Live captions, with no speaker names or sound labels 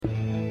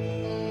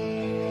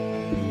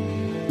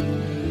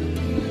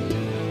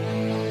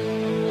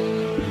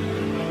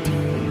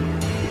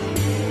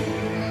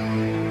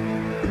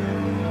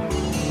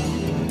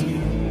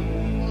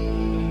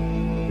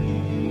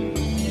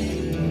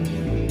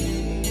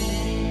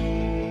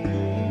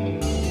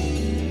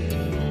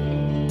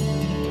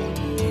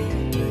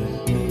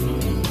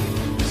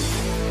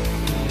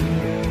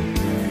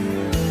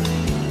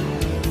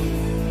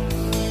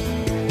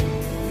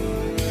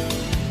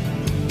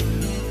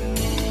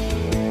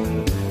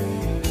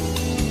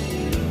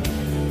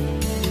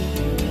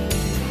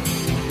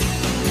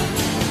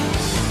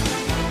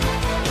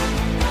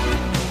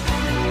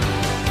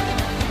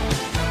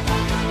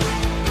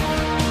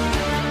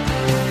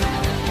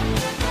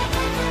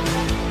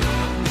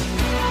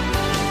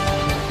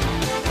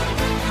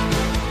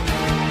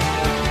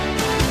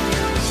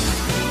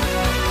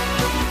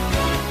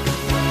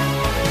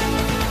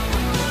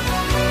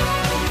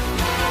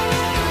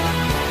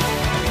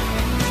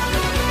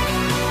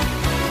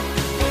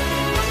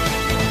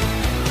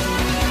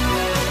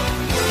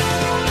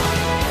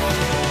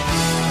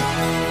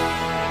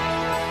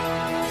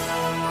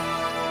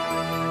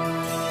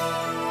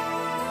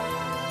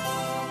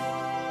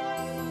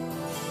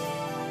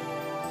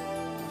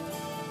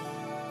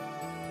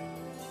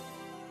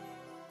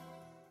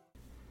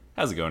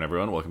How's it going,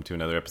 everyone? Welcome to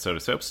another episode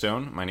of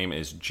Soapstone. My name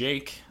is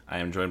Jake. I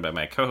am joined by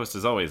my co-host,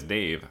 as always,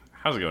 Dave.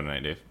 How's it going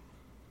tonight, Dave?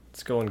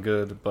 It's going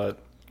good, but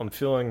I'm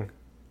feeling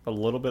a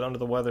little bit under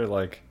the weather,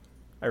 like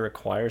I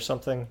require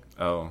something.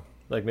 Oh.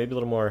 Like maybe a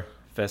little more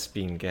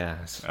Vespine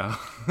gas.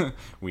 Oh.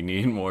 We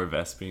need more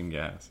Vespine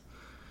gas.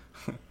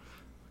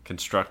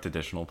 Construct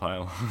additional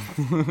pylons.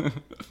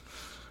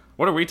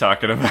 What are we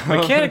talking about?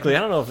 Mechanically, I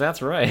don't know if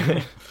that's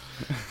right.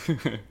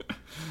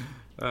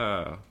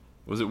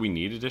 Was it we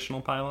need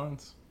additional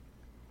pylons?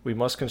 We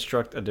must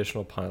construct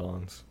additional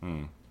pylons.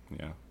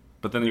 Yeah.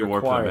 But then We you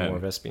warp them require in. more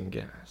Vespine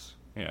gas.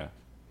 Yeah.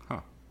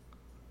 Huh.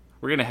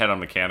 We're gonna head on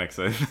mechanics,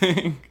 I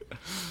think.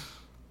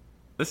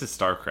 This is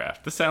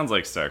Starcraft. This sounds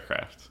like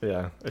Starcraft.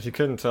 Yeah, if you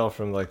couldn't tell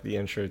from like the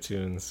intro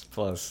tunes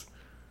plus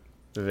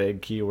the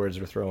vague keywords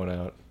we're throwing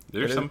out.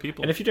 There's some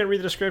people. And if you didn't read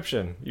the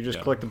description, you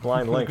just clicked a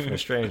blind link from a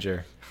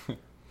stranger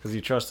because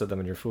you trusted them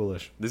and you're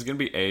foolish. There's going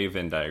to be a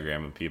Venn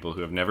diagram of people who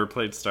have never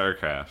played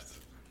StarCraft,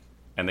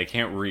 and they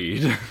can't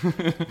read,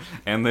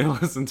 and they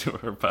listen to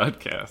our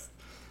podcast.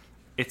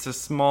 It's a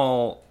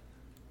small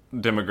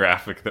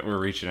demographic that we're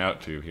reaching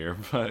out to here,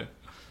 but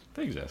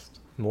they exist.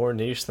 More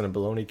niche than a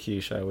bologna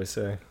quiche, I always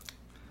say.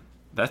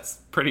 That's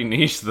pretty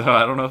niche, though.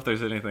 I don't know if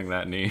there's anything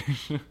that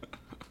niche.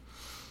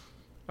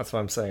 That's why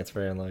I'm saying it's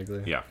very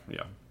unlikely. Yeah.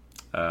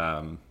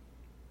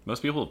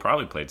 Most people have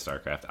probably played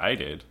StarCraft. I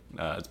did.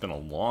 It's been a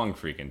long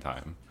freaking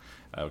time.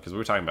 Because we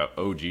were talking about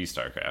OG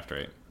StarCraft,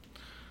 right?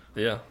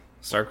 Yeah.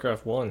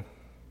 StarCraft 1.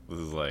 This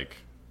is like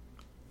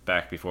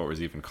back before it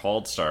was even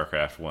called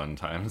StarCraft 1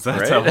 times.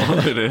 That's Right? how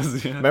old it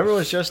is. Yeah. Remember it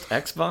was just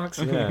Xbox?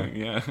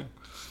 Yeah.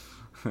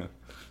 Yeah.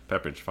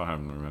 Pepperidge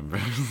Farm, remember?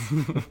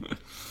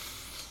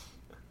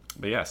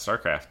 But yeah,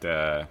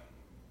 StarCraft,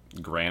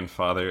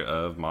 grandfather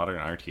of modern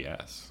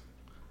RTS.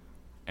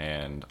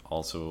 And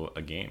also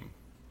a game.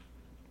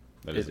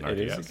 That is an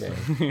It RTS. is a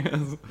game.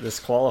 Yes. This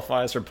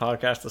qualifies for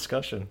podcast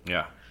discussion.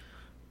 Yeah.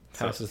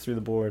 Passes through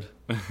the board.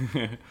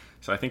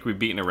 So I think we've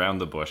beaten around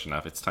the bush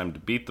enough. It's time to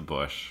beat the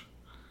bush.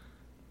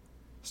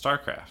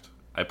 StarCraft.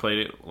 I played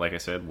it, like I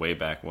said, way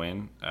back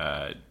when.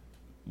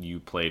 You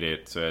played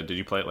it. Did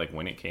you play it like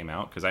when it came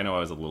out? Because I know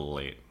I was a little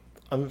late.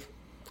 I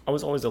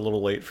was always a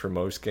little late for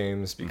most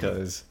games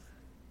because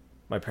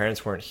my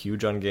parents weren't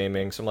huge on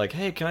gaming. So I'm like,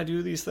 hey, can I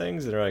do these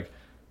things? And they're like,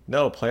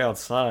 no, play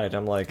outside.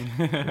 I'm like,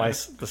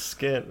 the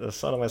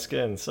sun on my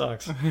skin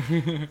sucks.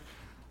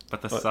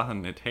 But the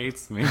sun, it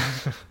hates me.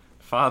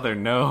 Father,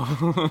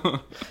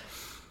 no.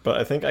 But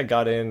I think I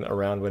got in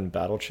around when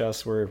battle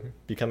chests were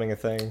becoming a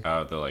thing.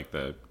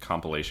 The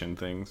compilation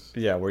things.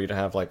 Yeah, where you'd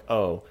have like,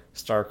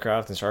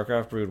 StarCraft and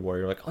StarCraft Brood War.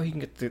 You're like, oh, you can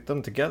get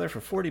them together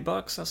for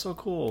 $40. That's so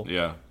cool.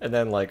 Yeah. And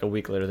then like a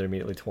week later, they're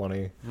immediately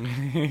 20.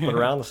 But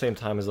around the same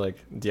time as like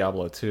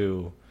Diablo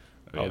 2,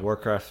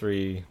 Warcraft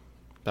 3,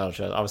 battle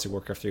chest. Obviously,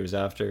 Warcraft 3 was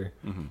after.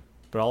 Mm-hmm.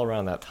 But all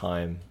around that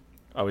time,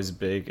 I was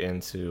big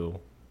into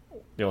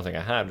the only thing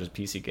I had was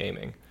PC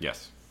gaming.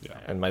 Yes. Yeah.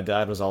 And my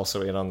dad was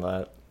also in on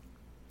that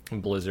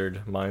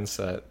Blizzard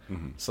mindset.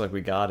 Mm-hmm. So like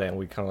we got it and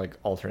we kind of like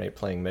alternate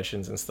playing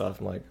missions and stuff.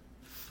 I'm like,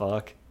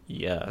 fuck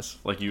yes.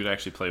 Like you would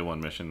actually play one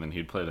mission, then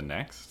he'd play the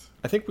next?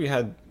 I think we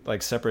had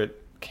like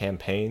separate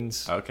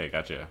campaigns. Okay,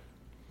 gotcha.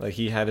 Like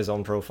he had his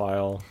own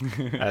profile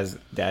as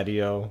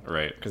Daddy-O.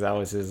 Right. Because that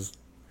was his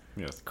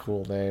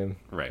cool name.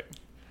 Right.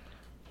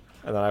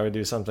 And then I would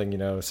do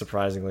something,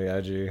 surprisingly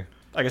edgy.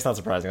 I guess not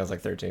surprising, I was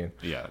like 13.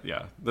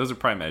 Yeah. Those are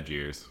prime edge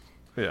years.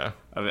 Yeah.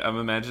 I'm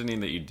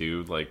imagining that you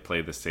do like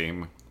play the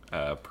same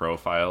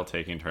profile,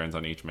 taking turns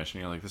on each mission.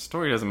 You're like, the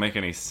story doesn't make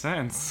any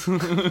sense.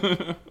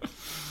 Wait,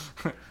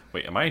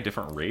 am I a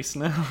different race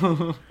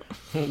now?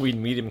 We'd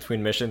meet in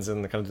between missions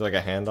and kind of do like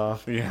a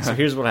handoff. Yeah. So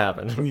here's what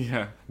happened.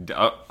 Yeah.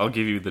 I'll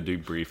give you the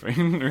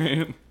debriefing,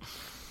 right?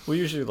 We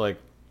usually like,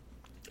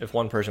 if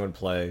one person would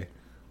play,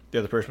 the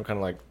other person would kind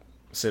of like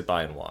sit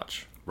by and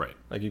watch. Right.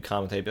 Like you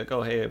commentate, be like,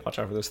 oh hey, watch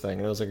out for this thing.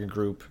 And it was like a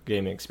group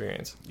gaming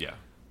experience. Yeah.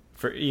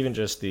 For even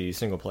just the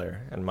single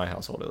player in my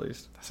household, at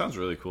least. That sounds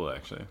really cool,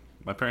 actually.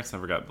 My parents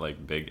never got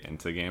like big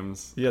into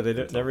games. Yeah, they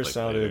never like,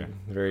 sounded later.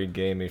 very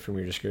gamey from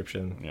your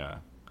description. Yeah.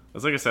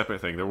 It's like a separate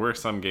thing. There were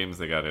some games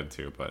they got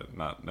into, but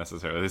not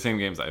necessarily the same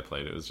games I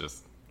played. It was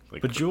just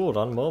like Bejeweled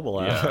on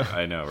mobile app. Yeah,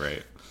 I know,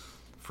 right?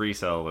 Free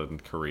cell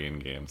and Korean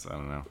games. I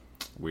don't know.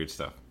 Weird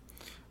stuff.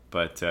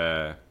 But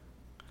yeah,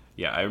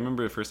 I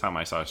remember the first time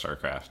I saw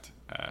StarCraft.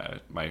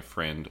 My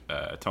friend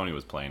Tony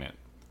was playing it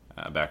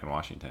back in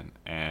Washington,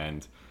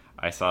 and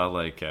I saw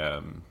like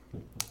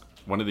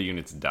one of the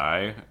units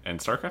die, and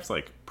StarCraft's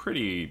like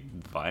pretty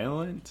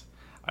violent.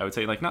 I would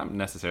say, like, not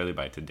necessarily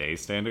by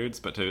today's standards,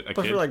 but to a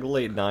But kid, for like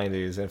late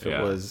 90s, if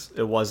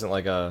it wasn't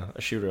like a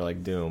shooter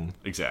like Doom.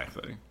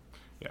 Exactly.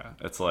 Yeah,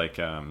 it's like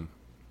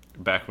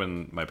back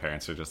when my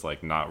parents are just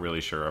like not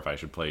really sure if I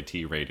should play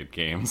T-rated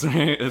games.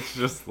 Right? It's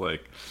just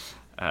like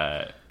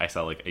I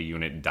saw like a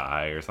unit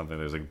die or something.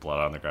 There's like blood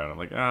on the ground. I'm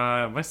like,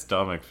 my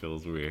stomach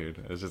feels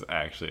weird. It's just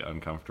actually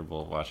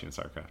uncomfortable watching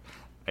StarCraft.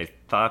 I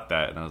thought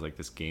that, and I was like,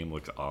 this game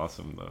looks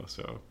awesome though.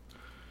 So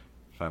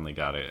finally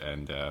got it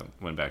and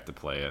went back to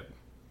play it.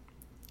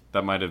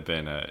 That might have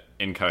been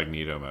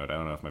incognito mode. I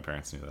don't know if my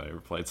parents knew that I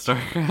ever played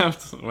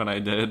StarCraft when I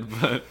did,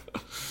 but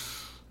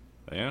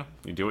yeah,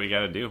 you do what you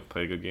gotta do.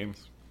 Play good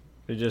games.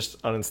 You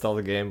just uninstall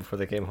the game before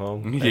they came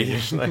home. And you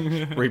just like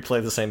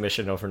replay the same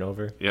mission over and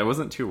over. Yeah, I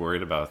wasn't too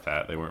worried about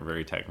that. They weren't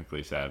very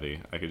technically savvy.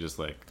 I could just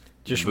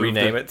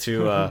rename it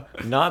to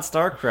not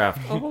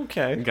StarCraft. Oh,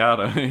 okay.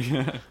 Gotta.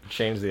 Yeah.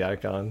 Change the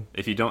icon.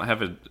 If you don't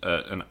have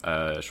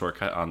a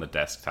shortcut on the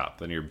desktop,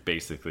 then you're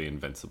basically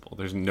invincible.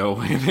 There's no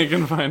way they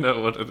can find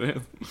out what it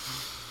is.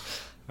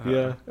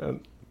 Yeah.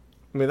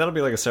 I mean, that'll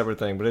be like a separate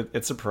thing, but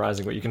it's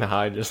surprising what you can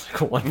hide just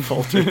like one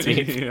folder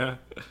deep. Yeah.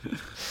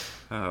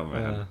 Oh,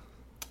 man.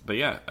 But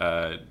yeah,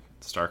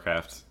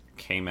 StarCraft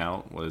came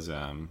out, was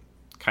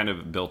kind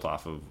of built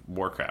off of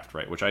Warcraft,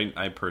 right? Which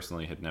I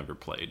personally had never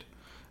played.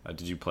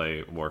 Did you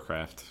play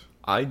Warcraft?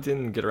 I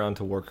didn't get around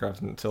to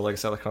Warcraft until, like I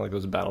said, kind of like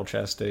those Battle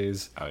Chest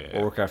days. Oh, yeah.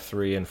 Warcraft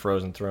 3 and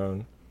Frozen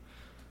Throne.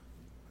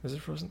 Is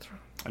it Frozen Throne?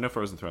 I know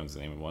Frozen Throne is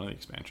the name of one of the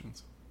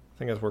expansions. I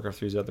think that's Warcraft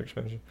 3's other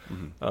expansion.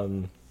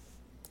 Mm-hmm.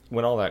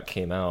 When all that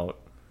came out,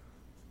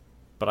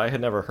 but I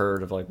had never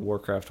heard of like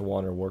Warcraft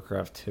 1 or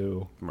Warcraft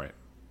 2. Right.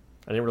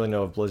 I didn't really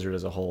know of Blizzard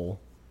as a whole.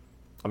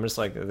 I'm just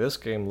like, this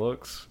game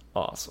looks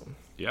awesome.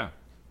 Yeah.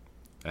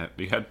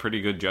 You had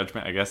pretty good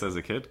judgment, I guess, as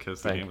a kid,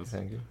 because the game was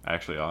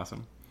actually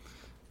awesome.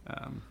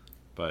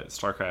 But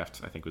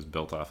StarCraft, I think, was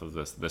built off of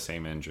the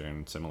same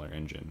engine, similar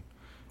engine.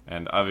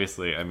 And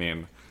obviously, I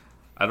mean,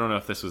 I don't know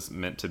if this was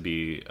meant to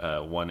be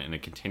one in a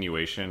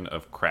continuation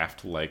of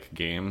Craft-like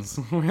games,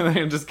 where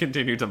they just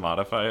continue to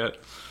modify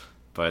it.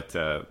 But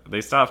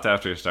they stopped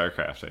after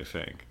StarCraft, I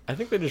think. I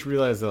think they just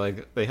realized that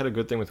like they had a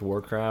good thing with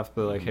Warcraft,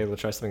 but like, hey,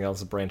 let's try something else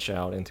to branch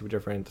out into a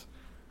different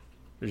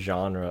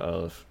genre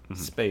of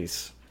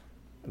space.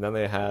 And then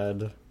they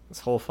had this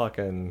whole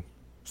fucking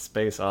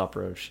space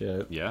opera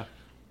shit. Yeah.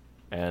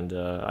 And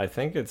I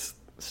think it's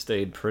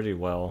stayed pretty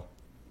well.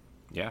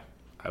 Yeah,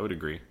 I would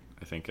agree.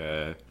 I think,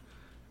 I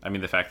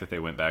mean, the fact that they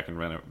went back and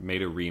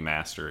made a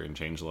remaster and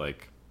changed,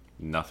 like,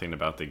 nothing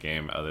about the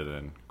game other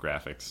than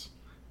graphics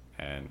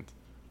and,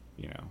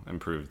 you know,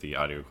 improved the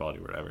audio quality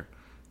or whatever.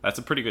 That's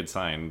a pretty good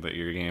sign that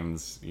your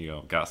games, you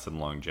know, got some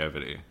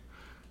longevity.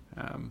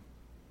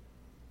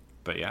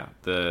 But yeah,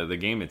 the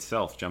game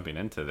itself, jumping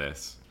into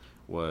this,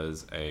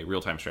 was a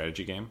real-time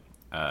strategy game.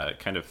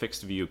 Kind of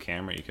fixed view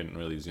camera. You couldn't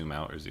really zoom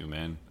out or zoom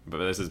in. But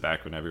this is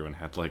back when everyone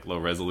had like low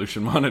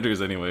resolution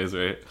monitors anyways,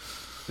 right?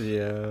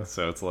 Yeah.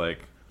 So it's like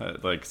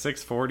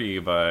 640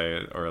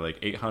 or like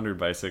 800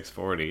 by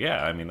 640.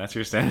 Yeah, I mean, that's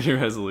your standard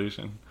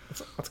resolution.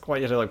 That's quite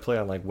you had to like play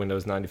on like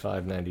Windows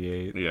 95,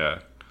 98. Yeah.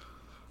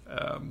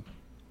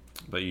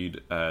 But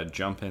you'd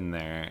jump in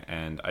there,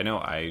 and I know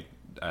I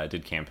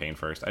did campaign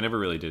first. I never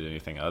really did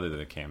anything other than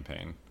a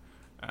campaign.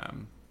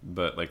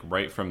 But like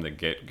right from the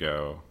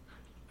get-go,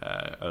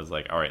 I was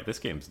like, all right, this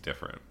game's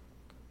different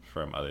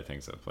from other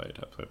things I've played.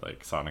 I played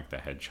like Sonic the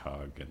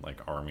Hedgehog and like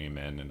Army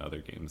Men and other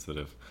games that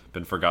have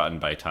been forgotten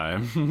by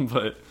time.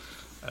 But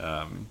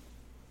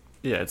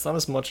yeah, it's not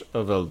as much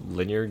of a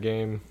linear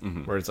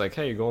game where it's like,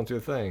 hey, you're going through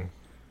a thing.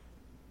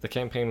 The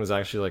campaign was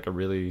actually like a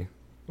really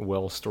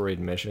well-storied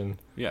mission.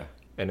 Yeah.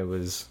 And it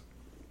was,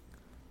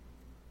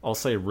 I'll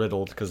say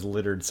riddled because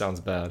littered sounds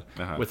bad,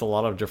 with a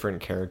lot of different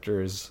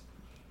characters.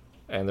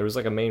 And there was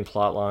like a main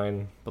plot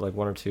line, but like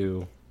one or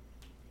two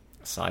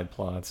side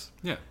plots.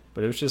 Yeah.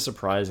 But it was just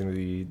surprising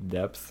the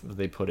depth that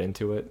they put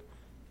into it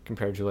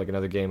compared to like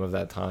another game of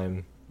that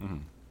time.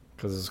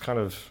 Because it's kind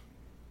of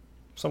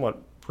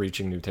somewhat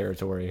breaching new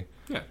territory.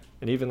 Yeah.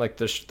 And even like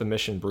the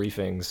mission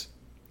briefings,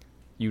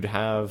 you'd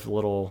have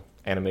little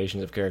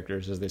animations of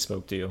characters as they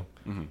spoke to you.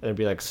 And there'd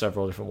be like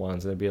several different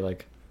ones. And there'd be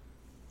like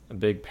a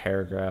big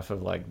paragraph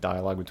of like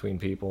dialogue between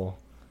people.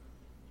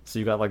 So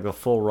you got like the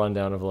full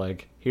rundown of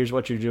like, here's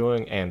what you're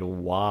doing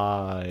and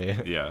why.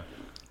 Yeah.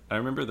 I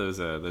remember those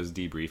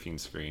debriefing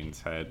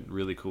screens had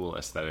really cool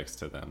aesthetics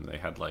to them. They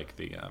had like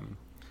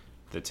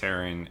the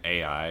Terran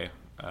AI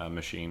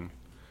machine,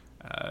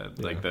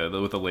 like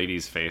with the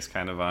lady's face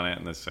kind of on it,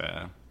 and this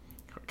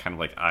kind of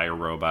like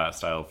iRobot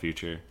style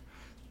future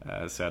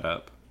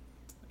setup.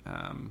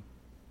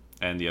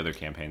 And the other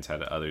campaigns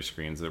had other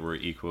screens that were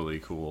equally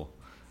cool.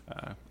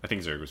 I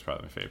think Zerg was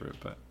probably my favorite,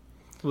 but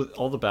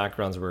all the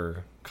backgrounds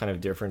were kind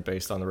of different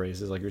based on the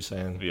races, like you're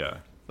saying. Yeah.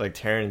 Like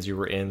Terrans, you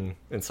were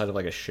inside of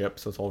like a ship,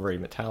 so it's all very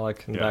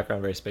metallic, and the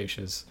background very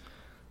spacious.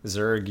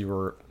 Zerg, you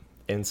were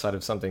inside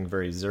of something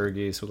very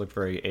Zergy, so it looked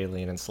very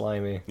alien and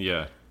slimy.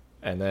 Yeah.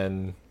 And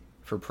then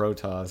for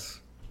Protoss,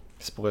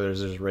 spoilers,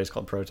 there's a race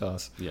called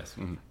Protoss. Yes.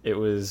 It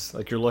was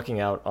like you're looking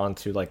out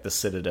onto like the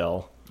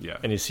Citadel. Yeah.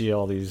 And you see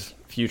all these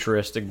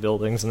futuristic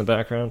buildings in the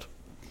background.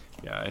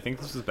 Yeah, I think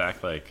this was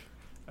back like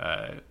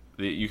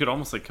you could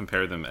almost like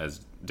compare them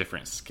as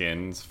different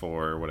skins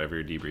for whatever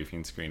your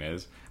debriefing screen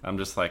is. I'm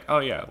just like, oh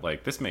yeah,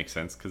 like this makes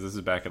sense because this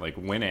is back at like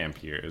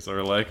Winamp years,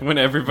 or like when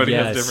everybody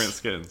has different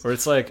skins. Or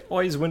it's like, oh,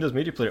 I use Windows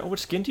Media Player. Oh,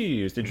 which skin do you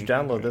use? Did you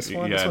download this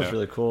one? This one's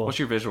really cool. What's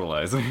your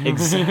visualizer?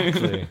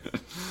 Exactly.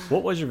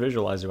 What was your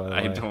visualizer,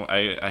 by the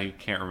way? I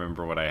can't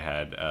remember what I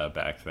had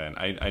back then.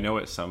 I know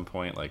at some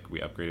point like we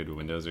upgraded to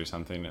Windows or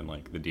something, and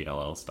like the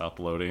DLL stopped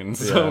loading,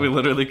 so we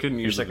literally couldn't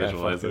use the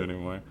visualizer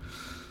anymore.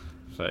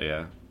 But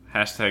yeah,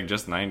 hashtag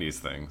just 90s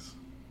things.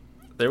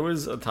 There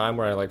was a time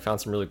where I like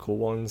found some really cool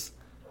ones,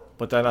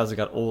 but then as I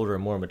got older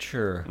and more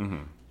mature,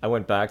 I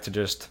went back to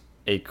just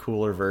a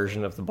cooler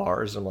version of the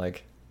bars. I'm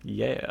like,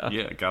 yeah,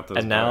 got those.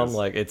 And now I'm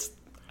like,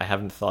 I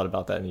haven't thought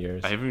about that in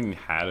years. I haven't even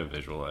had a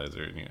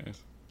visualizer in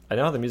years. I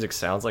know how the music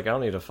sounds like. I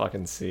don't need to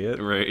fucking see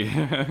it.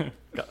 Right.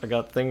 I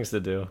got things to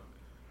do.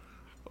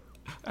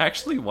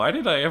 Actually, why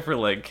did I ever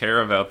like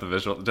care about the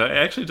visual? Did I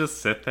actually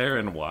just sit there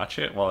and watch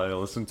it while I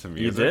listened to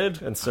music? You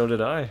did, and so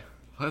did I.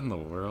 What in the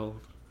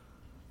world?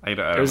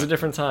 It was a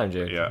different time,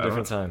 Jake. Yeah,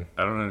 different time.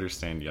 I don't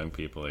understand young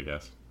people, I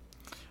guess.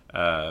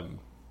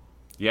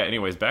 Yeah.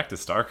 Anyways, back to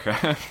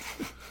Starcraft.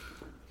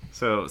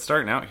 So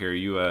starting out here,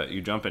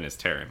 you jump in as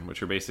Terran,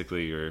 which are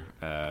basically your.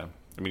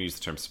 I'm going to use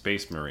the term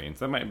Space Marines.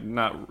 That might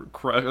not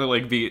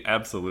be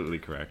absolutely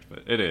correct,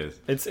 but it is.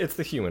 It's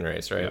the human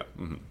race, right?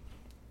 Yeah. Mm-hmm.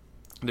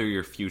 They're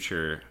your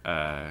future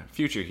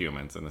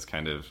humans in this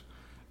kind of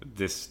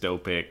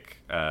dystopic,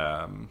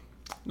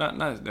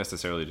 not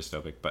necessarily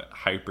dystopic, but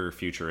hyper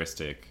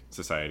futuristic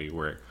society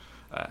where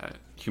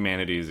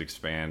humanity is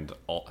expanded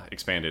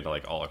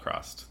like all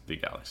across the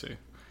galaxy.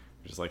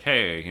 Just like,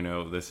 hey,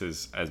 this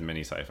is as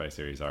many sci-fi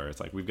series are.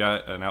 It's like we've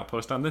got an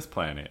outpost on this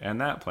planet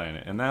and that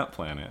planet and that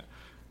planet.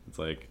 It's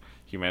like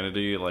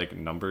humanity like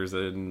numbers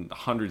in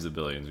hundreds of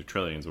billions or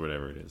trillions or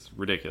whatever it is,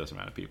 ridiculous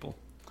amount of people.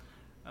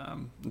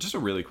 Just a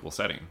really cool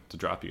setting to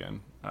drop you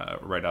in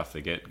right off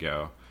the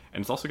get-go.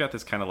 And it's also got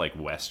this kind of like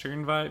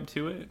Western vibe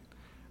to it,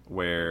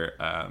 where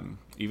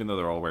even though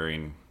they're all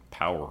wearing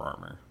power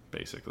armor,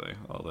 basically,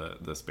 all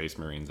the Space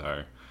Marines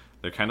are,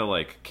 they're kind of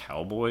like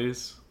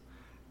cowboys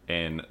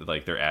and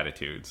like their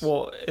attitudes.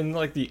 Well, in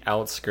like the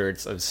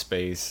outskirts of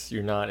space,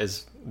 you're not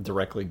as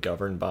directly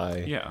governed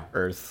by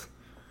Earth.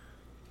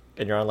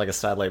 And you're on like a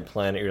satellite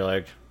planet, you're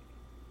like,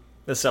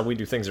 this is how we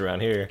do things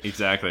around here.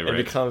 Exactly right.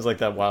 It becomes like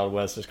that Wild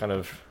West, just kind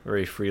of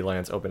very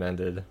freelance,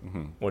 open-ended,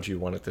 what you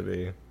want it to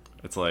be.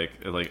 It's like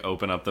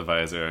open up the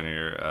visor on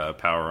your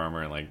power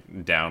armor and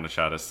like down a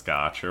shot of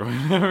scotch or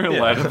whatever,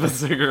 light up a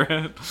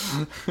cigarette.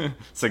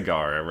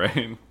 Cigar,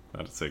 right?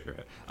 Not a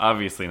cigarette.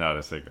 Obviously not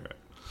a cigarette.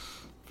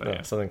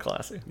 But something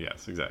classy.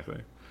 Yes,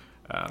 exactly.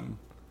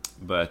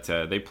 But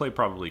they play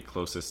probably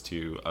closest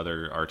to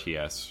other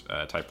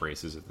RTS type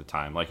races at the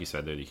time. Like you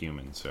said, they're the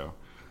humans, so...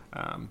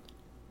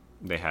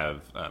 they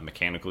have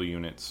mechanical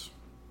units,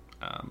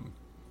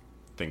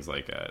 things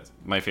like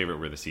my favorite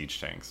were the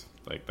siege tanks.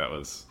 Like that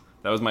was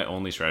my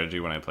only strategy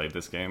when I played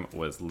this game,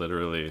 was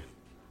literally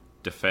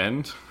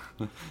defend,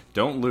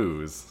 don't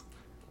lose,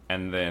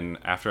 and then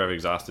after I've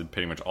exhausted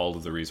pretty much all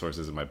of the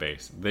resources in my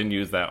base, then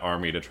use that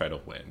army to try to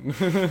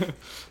win.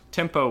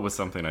 Tempo was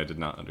something I did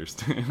not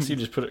understand. So you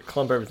just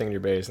clump everything in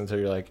your base until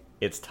you're like,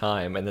 it's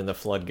time, and then the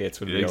floodgates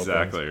would be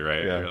exactly opened.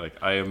 Right. Yeah. You're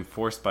like, I am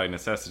forced by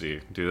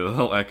necessity, due to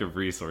the lack of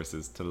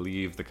resources, to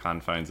leave the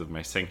confines of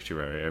my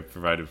sanctuary I've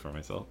provided for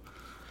myself.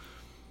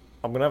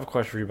 I'm gonna have a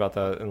question for you about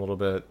that in a little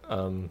bit.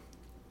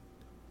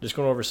 Just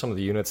going over some of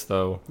the units,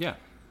 though. Yeah.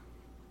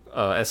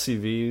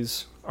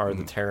 SCVs are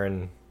the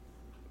Terran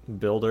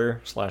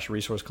builder /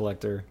 resource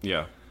collector.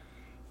 Yeah.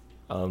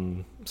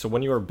 So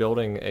when you are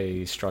building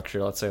a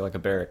structure, let's say like a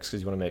barracks,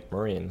 because you want to make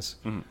Marines,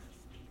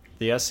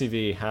 the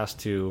SCV has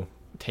to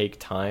take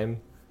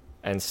time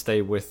and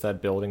stay with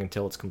that building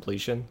until its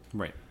completion.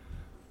 Right.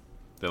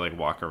 They like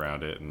walk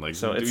around it and like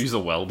use a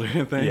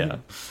welder thing. Yeah.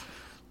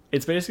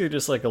 It's basically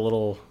just like a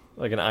little,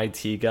 like an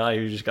IT guy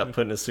who just got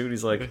put in a suit.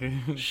 He's like,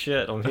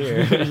 shit, I'm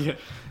here. Yeah.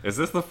 Is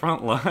this the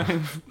front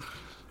line?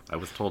 I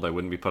was told I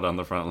wouldn't be put on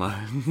the front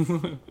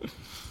line.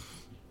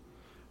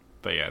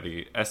 But yeah,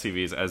 the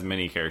SCVs, as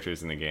many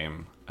characters in the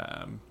game,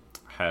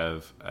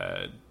 have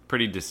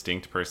pretty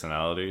distinct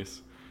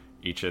personalities.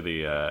 Each of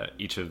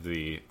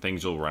the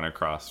things you'll run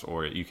across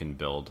or you can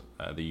build,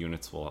 the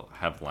units will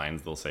have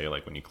lines they'll say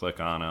like when you click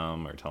on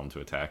them or tell them to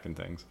attack and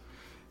things.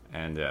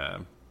 And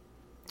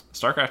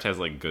StarCraft has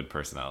like good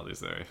personalities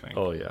there, I think.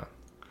 Oh yeah,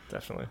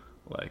 definitely.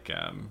 Like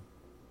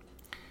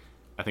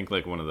I think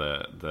like one of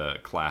the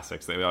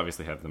classics, they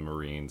obviously have the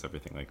Marines,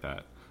 everything like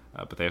that,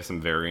 but they have some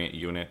variant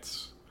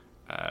units,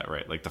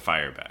 right? Like the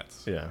Fire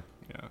Bats. Yeah.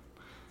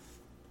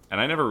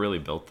 And I never really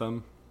built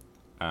them.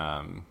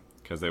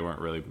 Because they weren't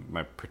really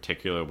my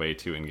particular way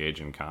to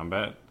engage in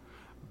combat.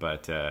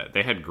 But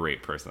they had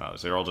great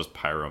personalities. They're all just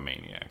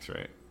pyromaniacs,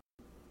 right?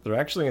 They're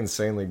actually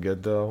insanely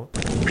good, though.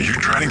 Are you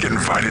trying to get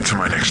invited to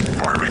my next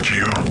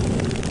barbecue?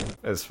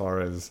 As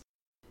far as...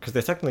 Because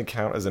they technically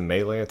count as a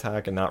melee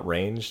attack and not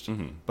ranged,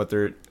 but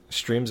their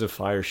streams of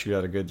fire shoot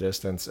at a good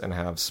distance and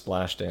have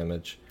splash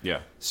damage.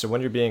 Yeah. So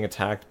when you're being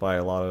attacked by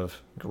a lot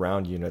of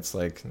ground units,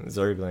 like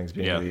Zerglings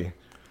being the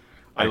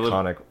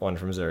iconic one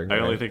from Zerg. I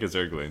only right? think of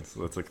Zerglings.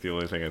 That's like the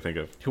only thing I think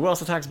of. Who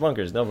else attacks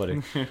bunkers?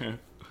 Nobody.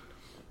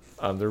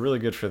 They're really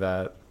good for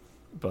that,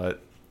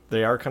 but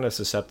they are kind of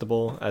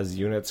susceptible as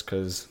units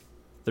because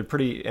they're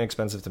pretty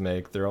inexpensive to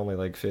make. They're only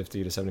like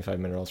 50 to 75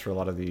 minerals for a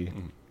lot of the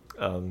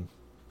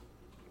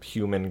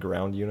human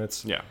ground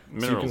units. Yeah, So you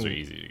minerals can- are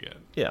easy to get.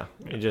 Yeah,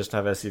 you just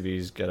have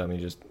SCVs, get them, you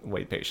just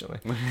wait patiently.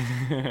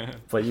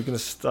 But you can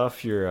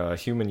stuff your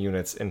human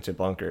units into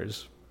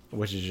bunkers,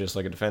 which is just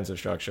like a defensive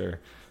structure,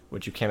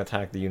 which you can't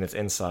attack the units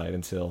inside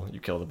until you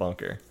kill the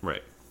bunker.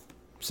 Right.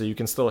 So you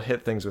can still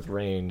hit things with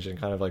range and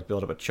kind of like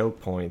build up a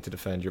choke point to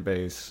defend your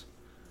base.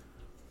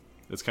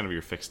 It's kind of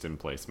your fixed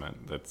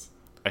emplacement. That's,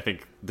 I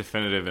think,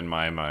 definitive in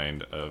my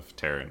mind of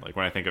Terran. Like,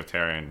 when I think of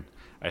Terran,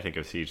 I think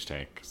of siege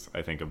tanks.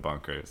 I think of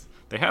bunkers.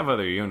 They have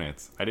other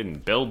units. I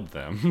didn't build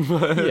them.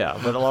 But Yeah,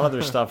 but a lot of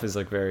their stuff is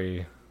like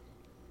very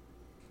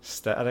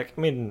static.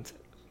 I mean,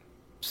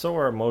 so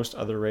are most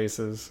other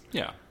races.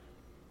 yeah.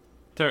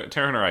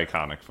 Terran are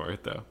iconic for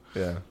it, though.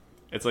 Yeah.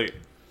 It's like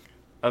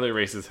other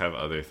races have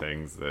other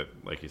things that,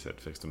 like you said,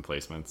 fixed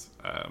emplacements.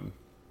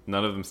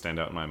 None of them stand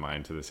out in my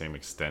mind to the same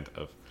extent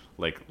of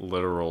like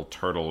literal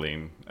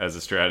turtling as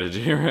a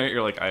strategy, right?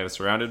 You're like, I have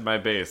surrounded my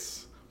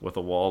base with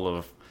a wall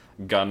of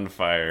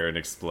gunfire and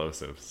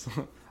explosives.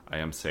 I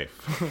am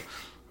safe.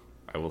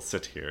 I will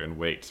sit here and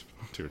wait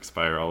to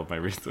expire all of my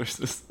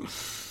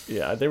resources.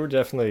 Yeah, they were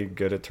definitely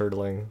good at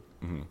turtling.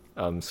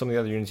 Some of the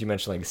other units you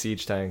mentioned, like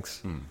siege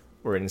tanks,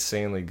 were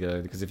insanely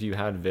good because if you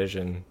had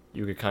vision,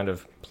 you could kind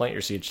of plant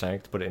your siege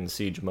tank to put it in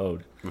siege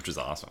mode, Which is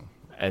awesome.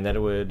 and then it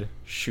would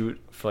shoot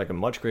for like a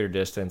much greater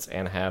distance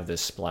and have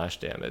this splash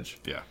damage.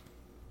 Yeah.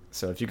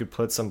 So if you could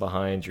put some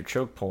behind your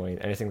choke point,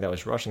 anything that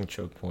was rushing the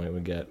choke point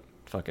would get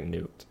fucking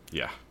nuked.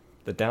 Yeah.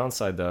 The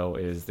downside, though,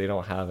 is they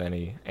don't have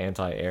any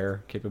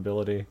anti-air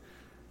capability.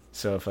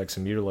 So if like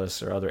some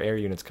Mutalisks or other air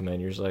units come in,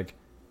 you're just like,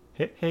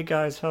 hey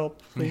guys,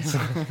 help, please.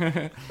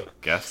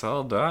 Guess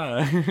I'll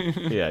die.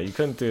 Yeah, you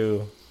couldn't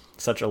do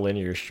such a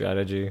linear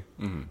strategy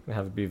and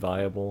have it be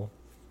viable.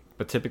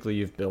 But typically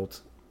you've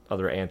built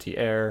other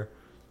anti-air,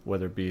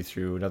 whether it be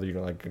through another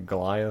unit like a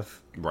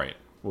Goliath, Right.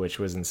 which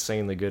was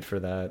insanely good for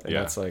that. And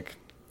Yeah. that's like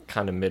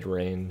kind of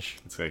mid-range.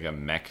 It's like a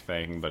mech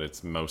thing, but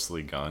it's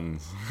mostly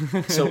guns.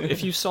 So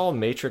if you saw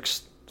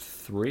Matrix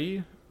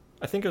 3,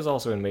 I think it was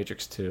also in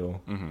Matrix 2.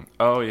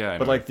 Oh, yeah. I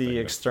But know like what the you're thinking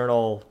of.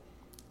 external,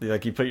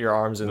 like you put your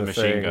arms in The the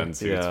machine thing, gun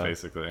suits, yeah.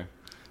 basically.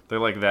 They're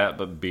like that,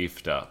 but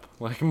beefed up.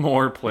 Like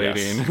more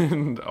plating Yes.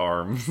 and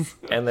arms.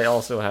 And they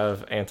also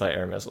have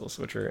anti-air missiles,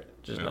 which are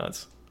just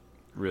nuts.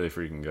 Really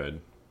freaking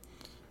good.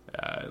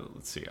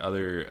 Let's see.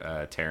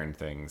 Other Terran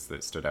things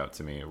that stood out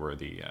to me were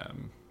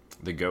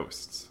the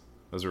ghosts.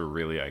 Those were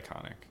really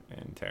iconic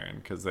in Terran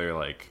because they're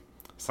like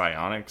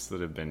psionics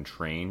that have been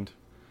trained.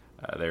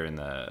 They're in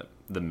the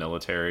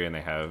military and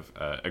they have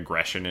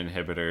aggression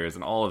inhibitors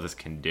and all of this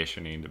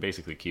conditioning to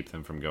basically keep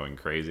them from going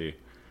crazy.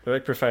 They're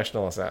like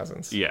professional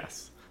assassins.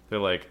 Yes. They're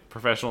like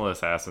professional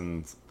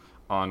assassins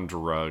on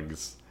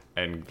drugs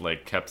and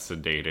like kept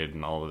sedated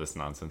and all of this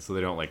nonsense so they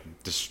don't like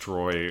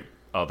destroy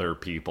other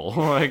people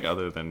like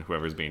other than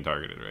whoever's being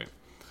targeted, right?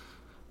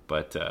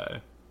 But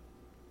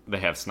they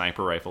have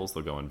sniper rifles.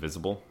 They'll go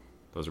invisible.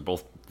 Those are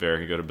both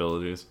very good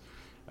abilities.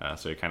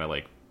 So you kind of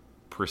like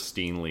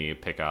pristinely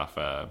pick off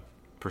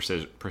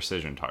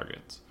precision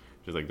targets.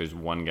 Just like there's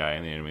one guy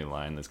in the enemy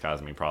line that's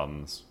causing me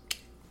problems.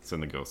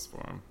 Send the ghosts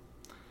for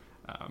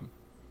him.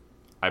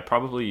 I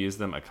probably used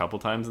them a couple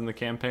times in the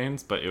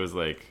campaigns, but it was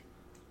like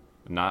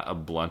not a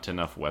blunt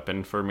enough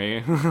weapon for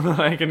me.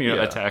 I can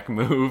Yeah. attack,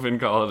 move, and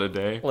call it a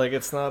day. Like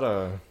it's not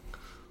a.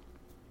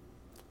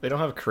 They don't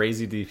have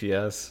crazy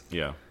DPS.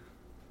 Yeah,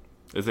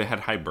 is they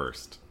had high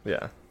burst.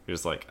 Yeah.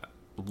 Just like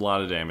a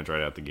lot of damage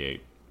right out the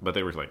gate, but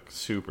they were like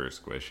super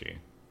squishy.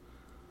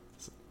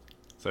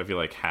 So if you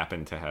like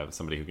happen to have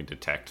somebody who can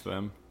detect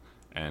them,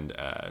 and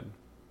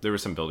there were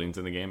some buildings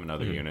in the game and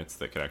other units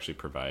that could actually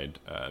provide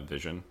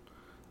vision.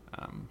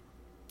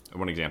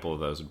 One example of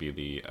those would be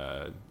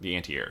the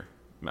anti-air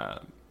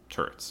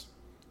turrets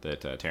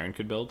that Terran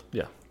could build.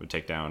 Yeah. Would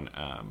take down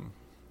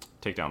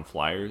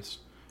flyers.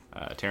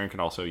 Terran can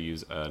also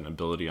use an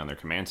ability on their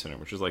command center,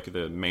 which is like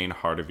the main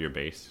heart of your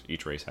base.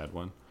 Each race had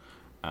one,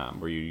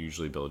 where you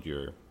usually build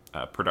your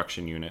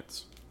production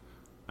units.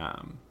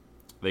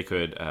 They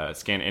could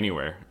scan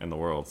anywhere in the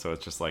world, so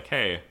it's just like,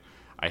 hey,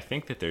 I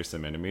think that there's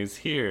some enemies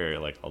here.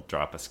 Like, I'll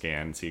drop a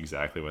scan, see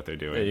exactly what they're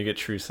doing. Yeah, you get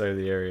true sight of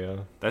the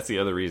area. That's the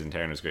other reason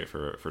Terran is great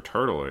for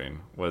turtling,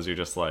 was you're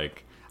just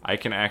like, I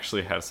can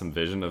actually have some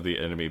vision of the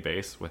enemy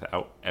base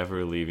without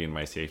ever leaving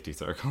my safety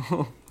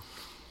circle.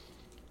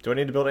 Do I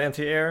need to build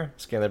anti-air?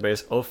 Scan their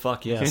base. Oh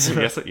fuck yes.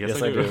 yes,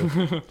 I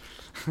do.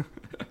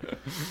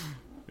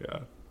 Yeah.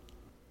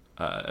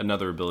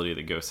 Another ability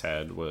that Ghost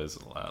had was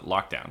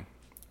lockdown,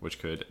 which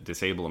could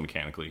disable a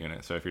mechanical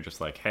unit. So if you're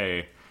just like,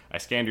 hey, I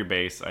scanned your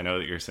base, I know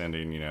that you're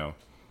sending,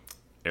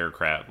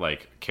 aircraft,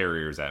 like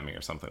carriers at me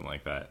or something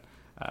like that.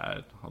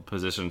 I'll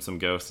position some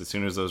ghosts. As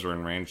soon as those were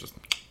in range, just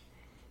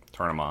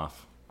turn them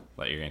off.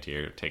 Let your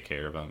anti-air take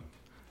care of them.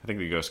 I think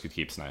the ghost could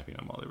keep sniping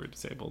them while they were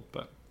disabled,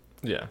 but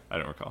Yeah. I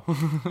don't recall.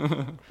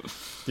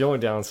 The only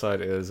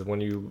downside is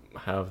when you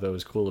have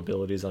those cool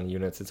abilities on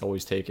units, it's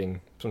always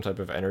taking some type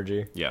of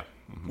energy. Yeah.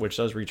 Which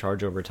does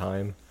recharge over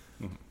time.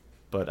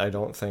 But I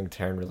don't think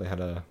Terran really had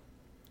a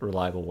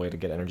reliable way to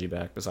get energy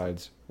back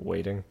besides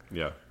waiting.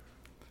 Yeah.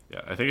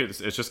 Yeah, I think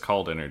it's just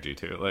called energy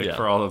too. Like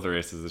for all of the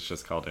races, it's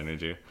just called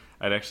energy.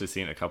 I'd actually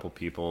seen a couple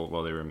people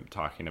while they were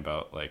talking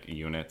about like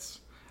units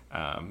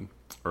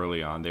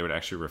early on, they would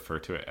actually refer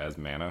to it as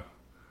mana.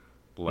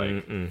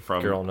 Like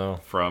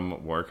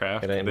from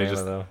Warcraft. It ain't they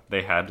mana, though.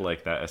 They had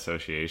like that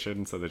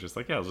association, so they're just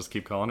like, yeah, I'll just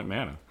keep calling it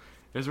mana.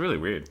 It was really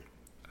weird.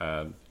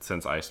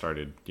 Since I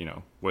started,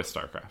 with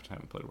Starcraft, I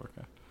haven't played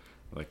Warcraft.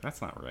 Like,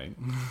 that's not right.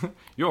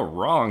 You're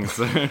wrong,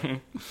 sir.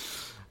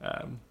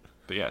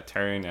 But yeah,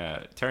 Terran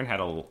had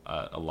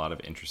a lot of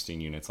interesting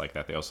units like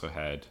that. They also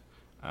had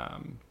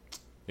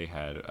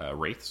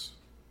wraiths,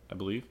 I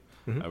believe,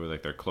 with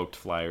like their cloaked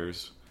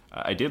flyers.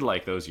 I did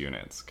like those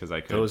units because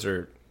I could. Those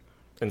are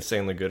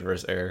insanely good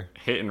versus air.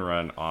 Hit and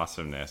run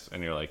awesomeness,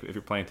 and you're like, if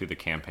you're playing through the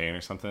campaign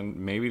or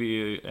something, maybe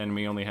the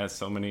enemy only has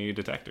so many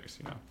detectors.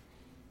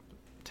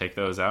 Take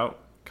those out,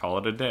 call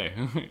it a day.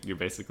 You're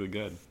basically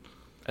good.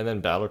 And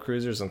then battle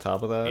cruisers on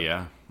top of that.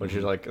 Yeah. Which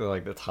is like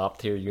the top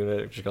tier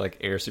unit, which is like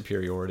air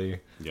superiority.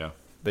 Yeah.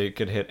 They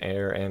could hit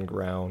air and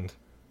ground.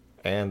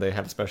 And they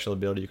had a special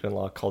ability you can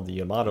unlock called the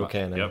Yamato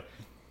Cannon. Yep.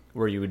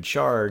 Where you would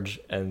charge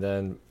and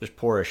then just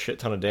pour a shit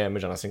ton of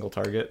damage on a single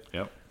target.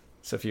 Yep.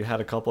 So if you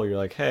had a couple, you're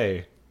like,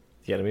 hey,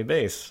 the enemy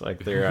base,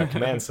 like their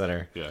command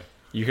center. Yeah.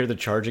 You hear the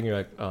charging, you're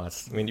like, oh,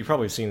 you've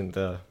probably seen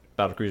the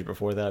battle cruiser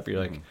before that, but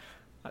you're like,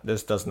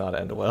 this does not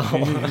end well.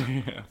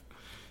 Yeah.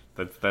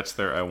 That's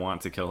their I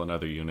want to kill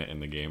another unit in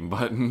the game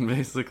button,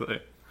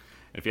 basically.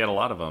 If you had a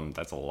lot of them,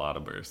 that's a lot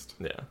of burst.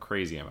 Yeah.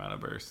 Crazy amount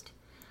of burst.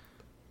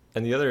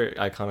 And the other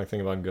iconic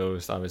thing about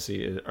Ghost,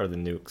 obviously, are the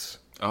nukes.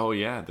 Oh,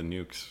 yeah, the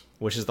nukes.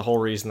 Which is the whole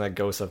reason that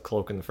Ghosts have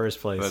Cloak in the first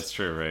place. That's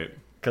true, right?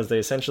 Because they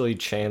essentially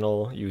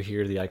channel, you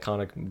hear the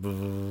iconic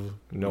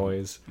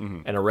noise,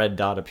 and a red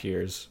dot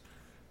appears.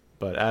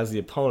 But as the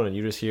opponent,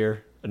 you just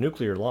hear a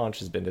nuclear launch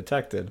has been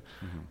detected.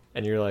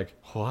 And you're like,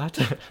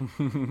 what?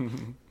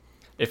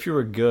 If you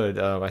were good,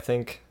 I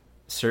think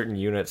certain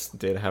units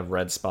did have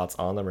red spots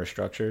on them or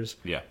structures.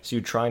 Yeah. So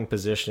you try and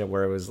position it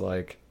where it was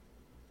like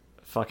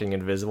fucking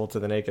invisible to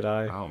the naked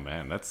eye. Oh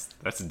man,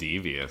 that's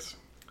devious.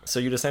 So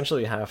you'd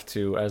essentially have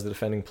to, as the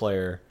defending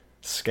player,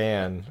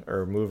 scan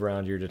or move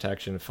around your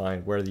detection and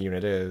find where the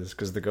unit is,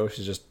 because the ghost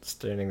is just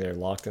standing there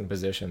locked in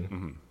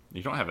position.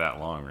 You don't have that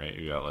long, right?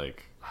 You got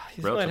like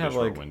relatively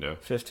short like window.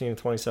 15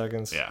 20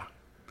 seconds. Yeah.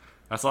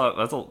 That's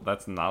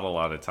not a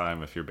lot of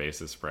time if your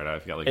base is spread out.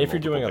 If you got like if you're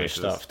doing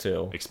bases, other stuff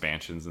too,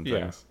 expansions and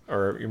yeah, things.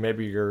 or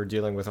maybe you're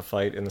dealing with a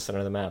fight in the center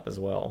of the map as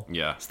well.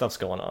 Yeah, stuff's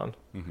going on.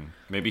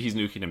 Maybe he's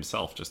nuking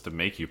himself just to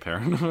make you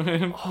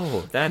paranoid.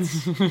 Oh,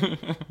 that's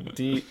that's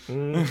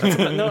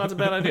a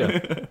bad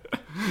idea.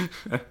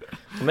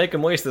 I'll make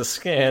him waste the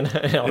scan,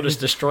 and I'll just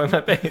destroy my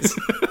base.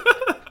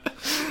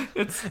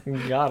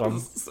 Got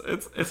him.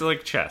 It's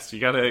like chess.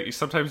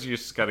 Sometimes you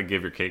just gotta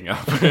give your king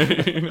up.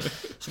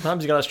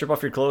 Sometimes you gotta strip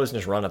off your clothes and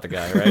just run at the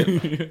guy,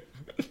 right?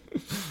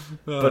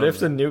 But if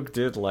the nuke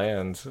did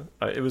land,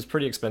 it was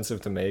pretty expensive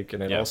to make,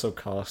 and it also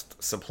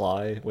cost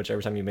supply, which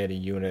every time you made a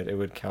unit, it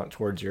would count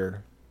towards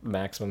your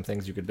maximum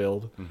things you could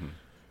build.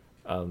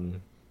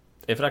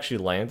 If it actually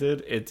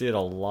landed, it did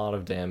a lot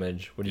of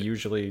damage. Would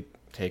usually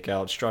take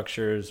out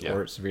structures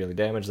or severely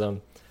damage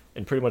them,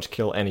 and pretty much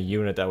kill any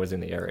unit that was in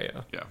the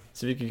area. Yeah.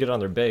 So if you could get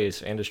on their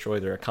base and destroy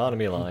their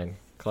economy line,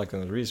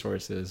 collecting those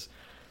resources,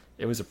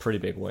 it was a pretty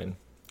big win.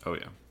 Oh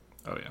yeah.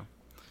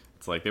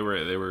 It's like they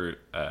were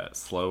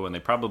slow, and they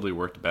probably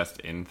worked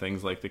best in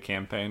things like the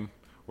campaign,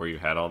 where you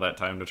had all that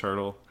time to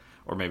turtle,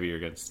 or maybe you're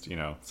against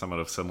someone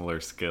of similar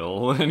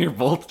skill and you're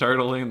both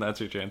turtling. That's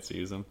your chance to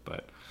use them.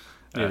 But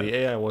the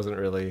AI wasn't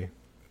really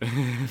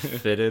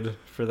fitted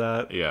for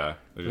that. Yeah.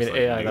 I mean,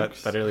 AI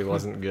that really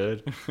wasn't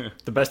good.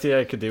 The best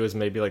AI could do is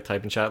maybe like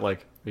type in chat like,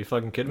 "Are you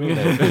fucking kidding me?"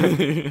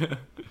 Yeah.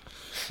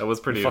 That was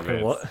pretty fucking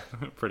advanced.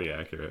 what? Pretty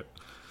accurate.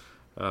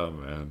 Oh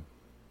man.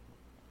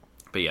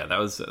 But yeah, that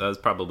was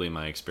probably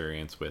my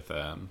experience with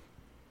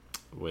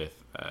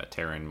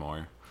Terran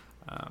more.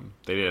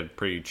 They did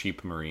pretty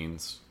cheap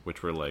Marines,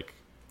 which were like,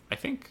 I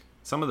think,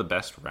 some of the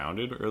best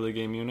rounded early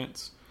game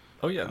units.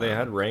 Oh yeah, they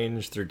had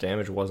range. Their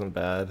damage wasn't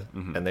bad,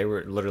 and they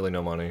were literally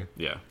no money.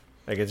 Yeah,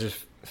 like it's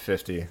just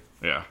 50.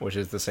 Yeah, which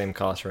is the same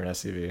cost for an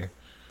SCV.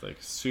 Like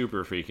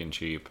super freaking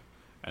cheap,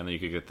 and then you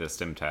could get the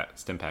stim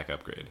pack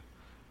upgrade,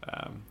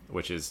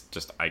 which is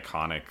just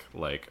iconic,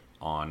 like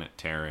on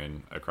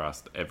Terran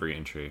across every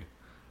entry,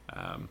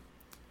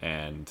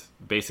 and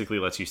basically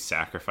lets you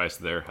sacrifice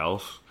their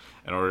health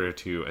in order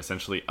to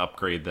essentially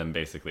upgrade them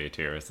basically a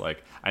tier. It's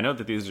like, I know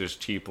that these are just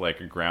cheap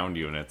like ground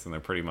units and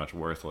they're pretty much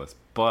worthless,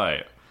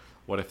 but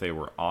what if they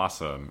were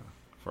awesome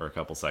for a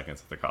couple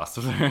seconds at the cost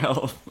of their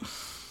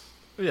health?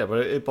 Yeah,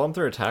 but it bumped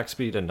their attack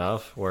speed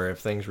enough where if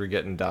things were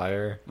getting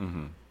dire,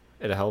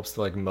 it helps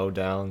to like mow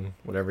down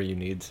whatever you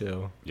need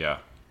to. Yeah.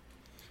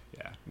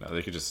 Yeah, no,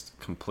 they could just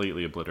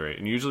completely obliterate.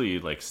 And usually you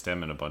like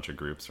stem in a bunch of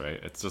groups, right?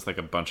 It's just like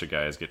a bunch of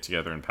guys get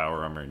together in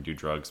power armor and do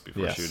drugs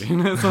before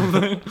shooting or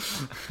something.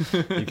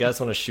 You guys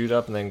want to shoot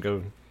up and then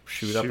go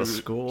shoot up a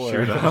school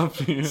shoot or up,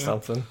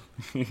 something?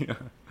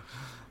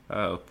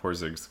 Yeah. Poor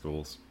Zig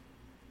schools.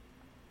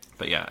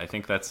 But yeah, I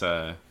think that's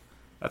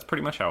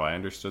pretty much how I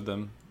understood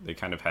them. They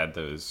kind of had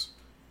those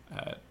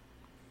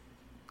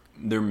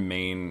their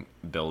main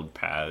build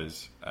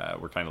paths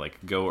were kind of like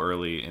go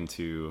early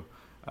into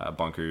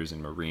bunkers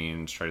and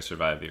marines, try to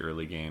survive the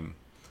early game,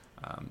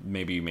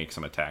 maybe make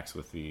some attacks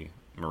with the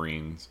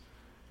marines.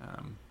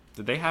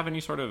 Did they have any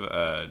sort of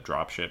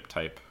dropship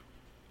type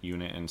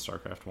unit in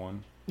StarCraft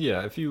 1?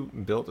 Yeah, if you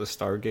built a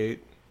Stargate,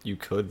 you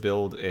could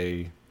build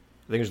a...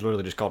 I think it's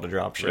literally just called a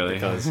dropship Really?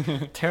 because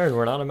Terran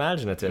were not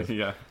imaginative.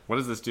 Yeah. What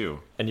does this do?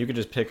 And you could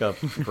just pick up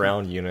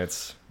ground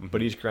units,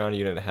 but each ground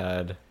unit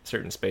had a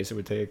certain space it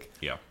would take.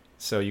 Yeah.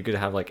 So you could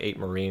have like 8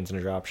 Marines in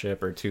a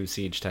dropship or 2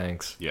 siege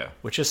tanks. Yeah.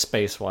 Which is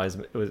space-wise,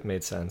 it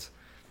made sense.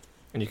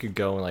 And you could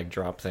go and like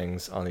drop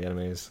things on the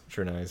enemies, which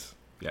are nice.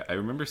 Yeah, I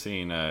remember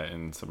seeing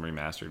in some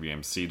remastered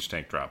games siege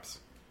tank drops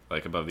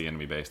like above the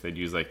enemy base. They'd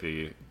use like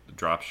the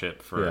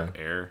dropship for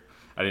air.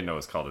 I didn't know it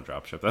was called a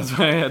dropship. That's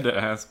why I had to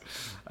ask.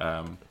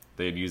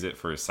 They'd use it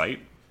for sight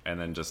and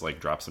then just like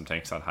drop some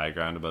tanks on high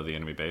ground above the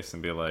enemy base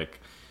and be like,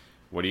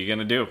 "What are you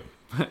gonna do?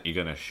 You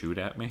gonna shoot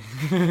at me?"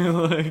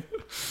 Like,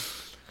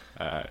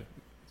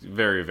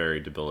 very,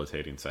 very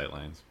debilitating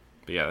sightlines.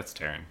 But yeah, that's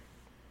Terran.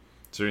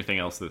 Is there anything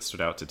else that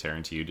stood out to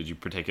Terran to you? Did you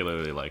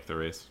particularly like the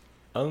race?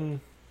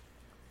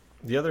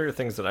 The other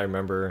things that I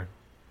remember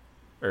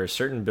are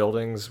certain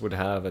buildings would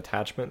have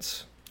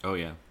attachments. Oh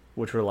yeah.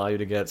 Which would allow you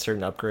to get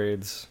certain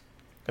upgrades.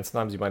 And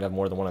sometimes you might have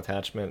more than one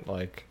attachment,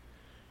 like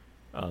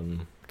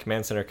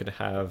Command Center could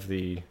have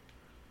the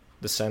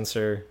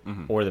sensor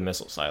or the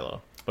missile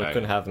silo, but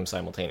couldn't have them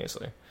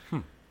simultaneously.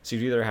 So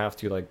you'd either have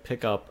to like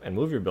pick up and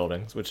move your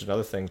buildings, which is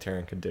another thing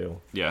Terran could do.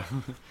 Yeah.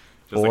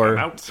 Just or like,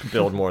 I'm out.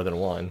 build more than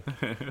one.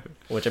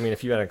 Which, I mean,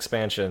 if you had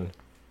expansion,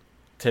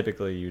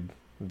 typically you'd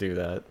do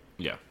that.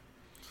 Yeah.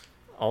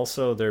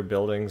 Also, their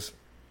buildings,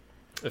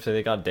 if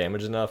they got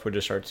damaged enough, would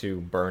just start to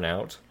burn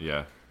out.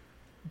 Yeah.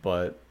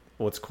 But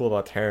what's cool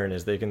about Terran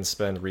is they can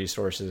spend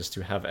resources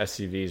to have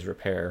SCVs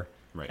repair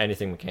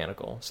anything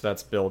mechanical. So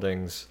that's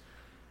buildings,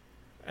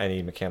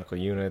 any mechanical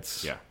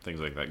units. Yeah, things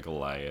like that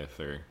Goliath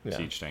or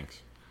siege tanks.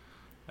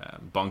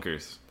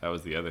 Bunkers, that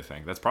was the other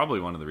thing. That's probably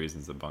one of the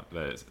reasons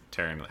that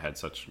Terran had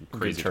such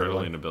crazy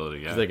turtling ability.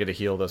 Yeah, because they get to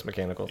heal those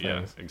mechanical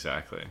things. Yeah,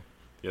 exactly.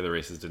 The other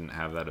races didn't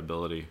have that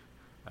ability,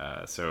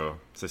 so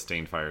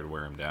sustained fire to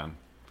wear them down.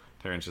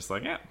 Terran's just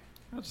like, yeah,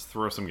 I'll just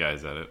throw some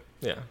guys at it.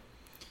 Yeah,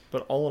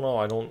 but all in all,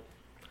 I don't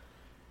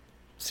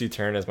see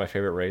Terran as my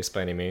favorite race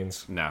by any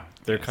means. No,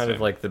 they're kind of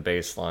like the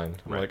baseline.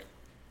 I'm like,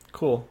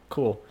 cool,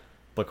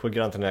 but could we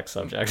get on to the next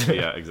subject?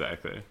 Yeah,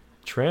 exactly.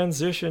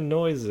 Transition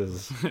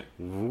noises.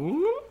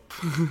 Whoop.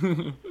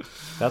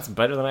 That's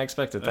better than I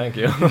expected. Thank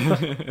you.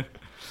 Yeah,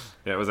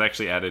 it was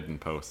actually added in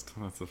post.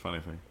 That's the funny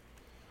thing.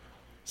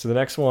 So the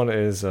next one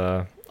is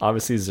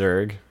obviously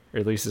Zerg, or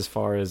at least as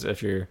far as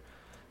if you're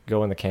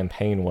going the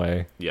campaign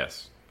way.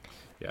 Yes.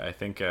 Yeah, I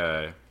think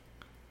the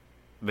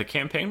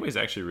campaign way is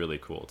actually really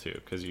cool too,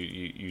 because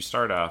you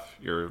start off,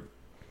 you're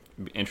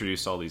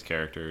introduced to all these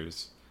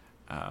characters,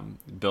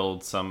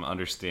 build some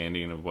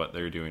understanding of what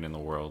they're doing in the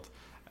world.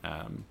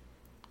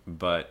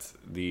 But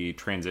the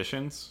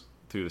transitions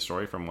through the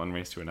story from one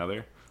race to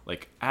another,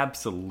 like,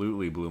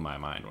 absolutely blew my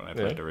mind when I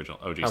played original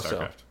OG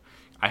StarCraft. So?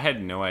 I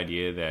had no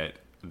idea that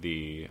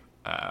that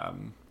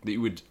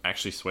you would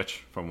actually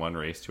switch from one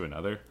race to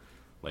another,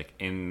 like,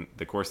 in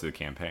the course of the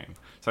campaign.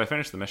 So I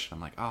finished the mission.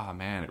 I'm like, oh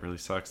man, it really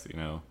sucks that,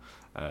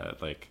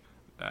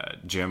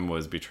 Jim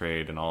was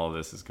betrayed and all of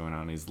this is going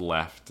on. He's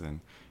left and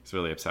he's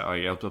really upset. Oh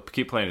yeah, I'll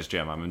keep playing as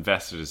Jim. I'm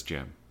invested as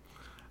Jim.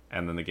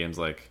 And then the game's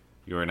like,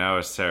 you are now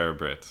a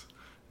Cerebrit.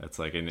 It's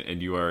like,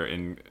 and you are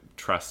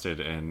entrusted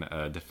in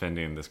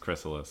defending this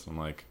chrysalis. I'm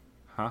like,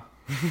 huh?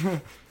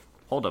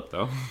 Hold up,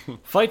 though.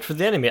 Fight for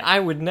the enemy. I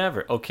would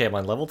never. Okay, I'm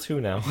on level 2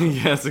 now.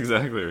 Yes,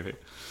 exactly right.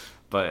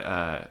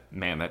 But,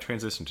 man, that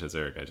transition to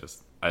Zerg,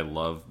 I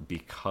love,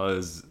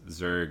 because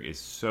Zerg is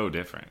so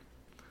different.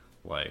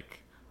 Like,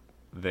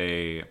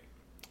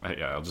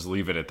 I'll just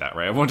leave it at that,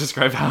 right? I won't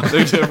describe how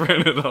they're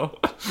different at all.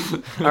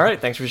 All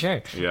right, thanks for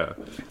sharing. Yeah.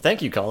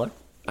 Thank you, caller.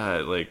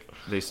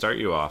 They start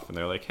you off and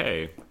they're like,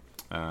 hey,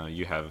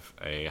 you have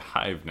a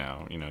hive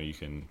now. You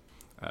can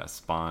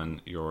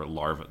spawn your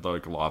larva.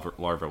 Like,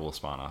 larva will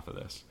spawn off of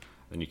this.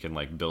 Then you can,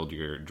 like, build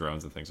your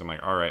drones and things. I'm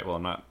like, all right, well,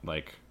 I'm not,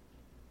 like,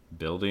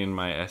 building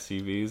my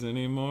SCVs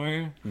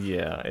anymore.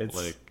 Yeah,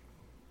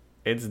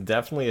 it's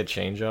definitely a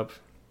change up,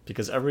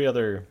 because two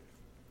other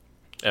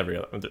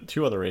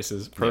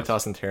races,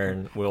 Protoss and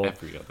Terran, will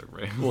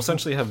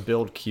essentially have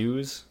build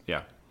queues.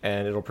 Yeah.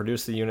 And it'll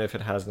produce the unit if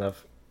it has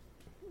enough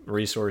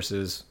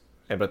resources,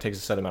 but it takes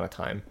a set amount of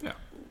time. Yeah.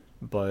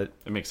 But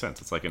it makes sense.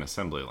 It's like an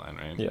assembly line,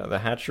 right? Yeah, the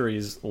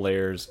hatcheries,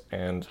 layers,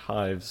 and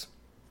hives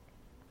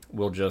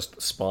will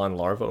just spawn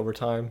larvae over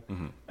time,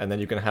 and then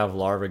you can have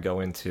larvae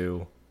go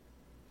into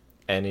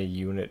any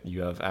unit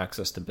you have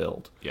access to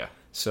build. Yeah.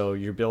 So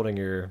you're building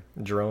your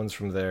drones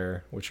from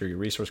there, which are your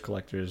resource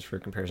collectors for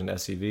comparison to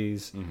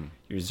SCVs,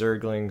 your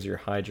Zerglings, your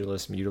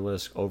Hydralisks,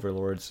 Mutalisks,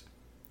 Overlords.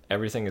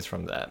 Everything is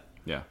from that.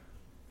 Yeah.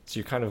 So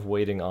you're kind of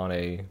waiting on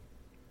a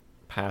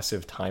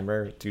passive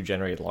timer to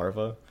generate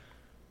larvae.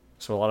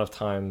 So a lot of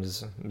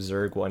times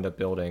Zerg will end up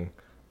building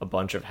a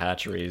bunch of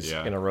hatcheries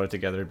in a row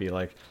together to be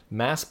like,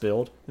 mass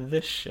build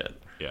this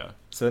shit. Yeah.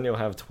 So then you'll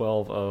have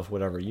 12 of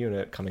whatever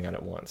unit coming out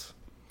at once.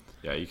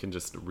 Yeah, you can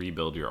just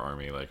rebuild your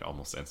army like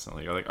almost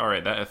instantly. You're like, all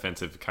right, that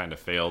offensive kind of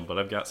failed, but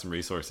I've got some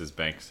resources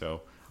banked,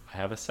 so I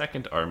have a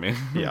second army.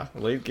 Yeah,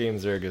 late game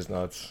Zerg is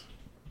nuts,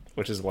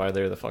 which is why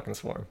they're the fucking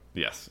swarm.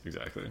 Yes,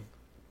 exactly.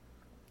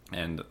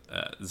 And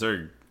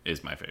Zerg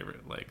is my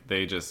favorite. Like,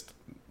 they just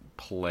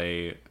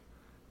play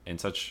in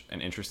such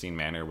an interesting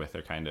manner with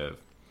their kind of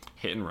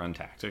hit and run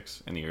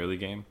tactics in the early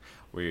game,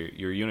 where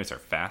your units are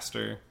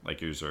faster, like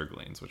your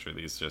Zerglings, which are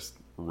these just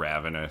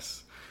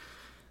ravenous,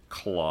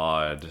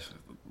 clawed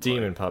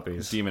demon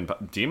puppies.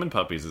 Demon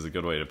puppies is a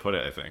good way to put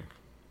it, I think.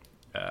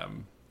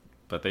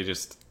 But they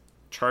just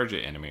charge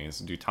at enemies,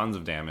 do tons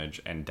of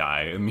damage, and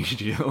die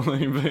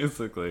immediately,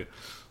 basically.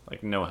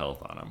 Like, no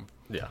health on them.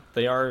 Yeah,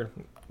 they are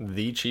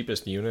the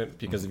cheapest unit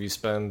because if you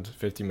spend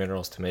 50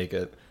 minerals to make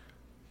it,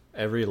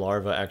 every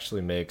larva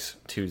actually makes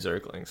 2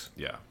 Zerglings.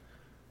 Yeah.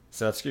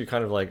 So that's, you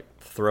kind of like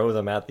throw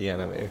them at the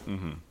enemy.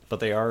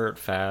 But they are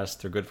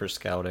fast, they're good for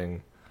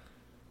scouting.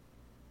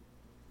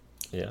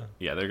 Yeah.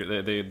 Yeah,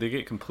 they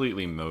get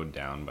completely mowed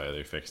down by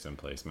their fixed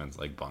emplacements,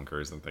 like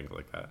bunkers and things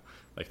like that.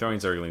 Like, throwing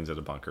Zerglings at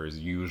a bunker is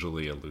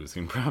usually a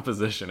losing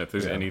proposition if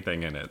there's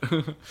anything in it.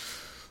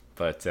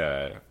 But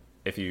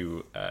if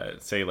you,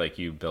 say, like,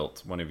 you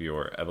built one of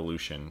your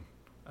evolution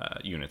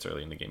units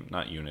early in the game,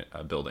 not unit,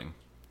 building,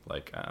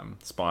 like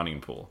spawning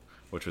pool,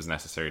 which was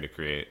necessary to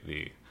create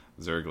the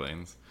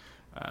Zerglings,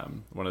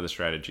 one of the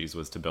strategies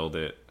was to build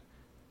it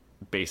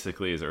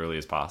basically as early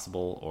as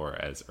possible or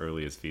as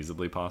early as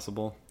feasibly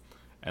possible,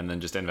 and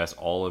then just invest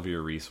all of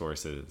your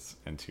resources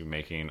into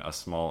making a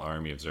small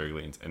army of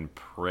Zerglings and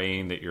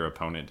praying that your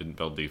opponent didn't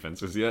build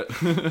defenses yet.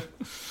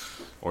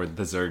 Or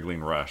the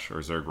Zergling Rush, or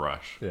Zerg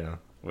Rush. Yeah.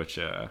 Which,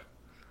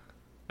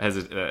 as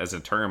a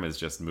term, has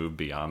just moved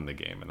beyond the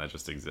game, and that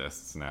just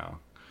exists now.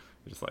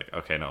 You're just like,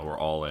 okay, no, we're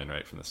all in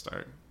right from the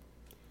start.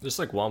 Just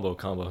like Wombo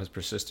Combo has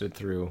persisted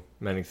through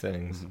many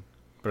things,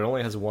 but it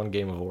only has one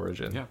game of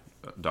origin. Yeah,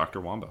 Dr.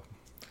 Wombo.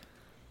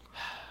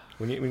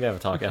 We need to have a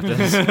talk after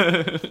this.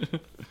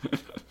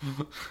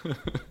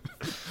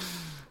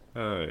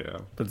 Oh, yeah.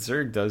 But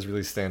Zerg does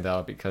really stand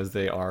out because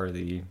they are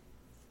the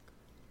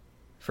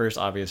first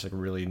obvious, like,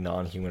 really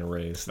non-human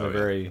race. They're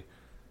very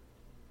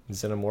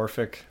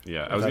xenomorphic.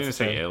 Yeah, I was going to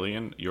say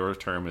alien. Your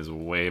term is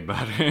way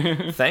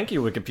better. Thank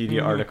you,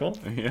 Wikipedia article.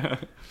 Yeah.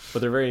 But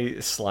they're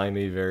very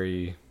slimy,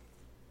 very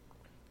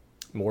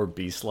more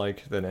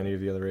beast-like than any of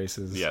the other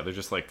races. Yeah, they're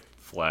just like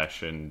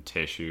flesh and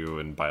tissue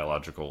and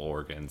biological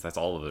organs. That's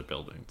all of their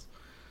buildings.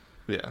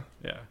 Yeah.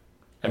 Yeah.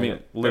 I mean,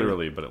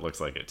 literally, but it looks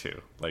like it too.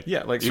 Like,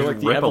 yeah, like, you so like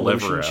the rip a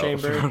evolution liver out,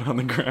 chamber throw it on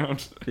the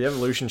ground. The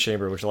evolution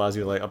chamber, which allows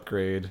you to like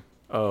upgrade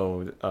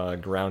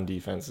ground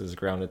defenses,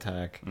 ground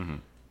attack,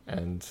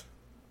 and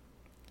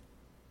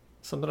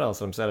something else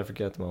I'm sad I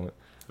forget at the moment.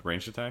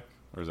 Ranged attack?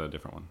 Or is that a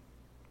different one?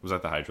 Was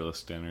that the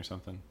Hydralisk Den or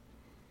something?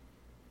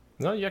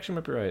 No, you actually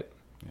might be right.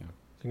 Yeah.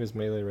 I think it was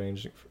melee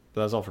range,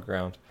 but that's all for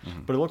ground.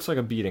 But it looks like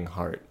a beating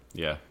heart.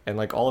 Yeah. And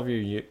like all of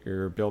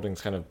your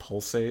buildings kind of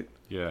pulsate.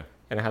 Yeah.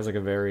 And it has like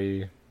a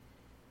very...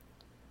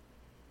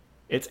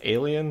 It's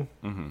alien.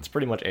 It's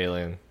pretty much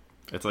alien.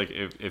 It's like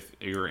if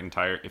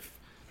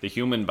the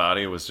human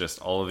body was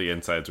just, all of the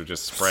insides were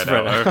just spread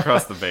out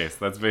across the base.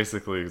 That's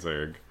basically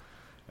Zerg.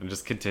 And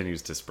just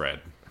continues to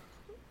spread.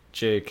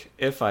 Jake,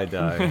 if I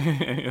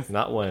die,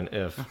 not when,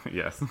 if.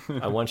 Yes.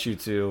 I want you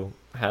to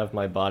have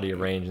my body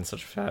arranged in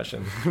such a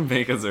fashion.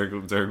 Make a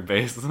Zerg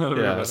base.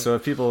 Yeah, so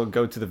if people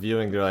go to the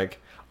viewing, they're like,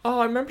 oh,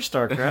 I remember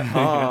StarCraft.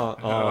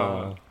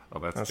 Oh,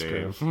 that's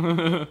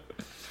Dave.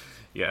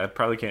 Yeah, I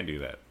probably can't do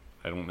that.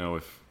 I don't know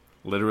if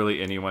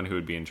literally anyone who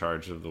would be in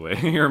charge of the way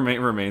your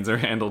remains are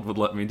handled would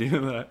let me do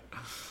that.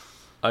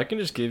 I can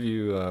just give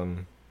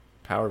you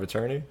power of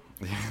attorney.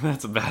 Yeah,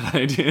 that's a bad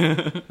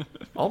idea.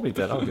 I'll be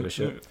dead. I don't give a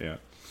shit. Yeah.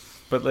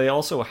 But they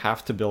also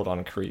have to build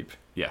on creep.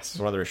 Yes. It's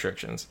one of the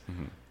restrictions.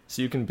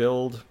 So you can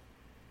build...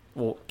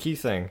 Well, key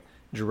thing.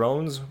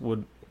 Drones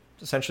would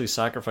essentially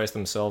sacrifice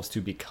themselves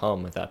to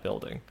become that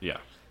building. Yeah.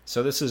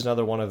 So this is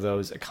another one of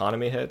those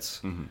economy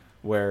hits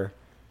where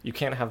you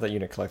can't have that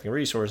unit collecting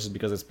resources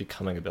because it's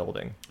becoming a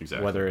building.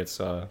 Exactly. Whether it's...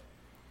 the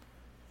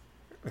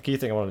key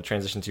thing I wanted to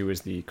transition to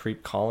is the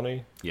creep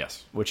colony.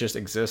 Yes. Which just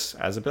exists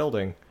as a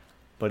building,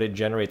 but it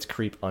generates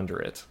creep under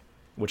it,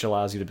 which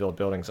allows you to build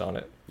buildings on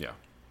it. Yeah.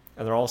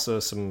 And there are also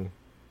some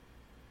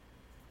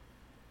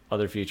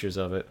other features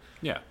of it.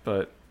 Yeah.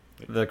 But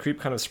the creep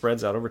kind of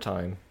spreads out over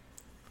time.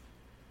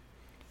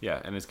 Yeah,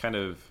 and it's kind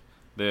of...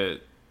 The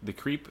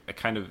creep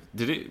kind of...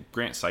 Did it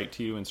grant sight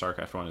to you in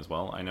StarCraft 1 as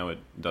well? I know it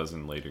does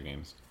in later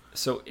games.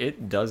 So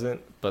it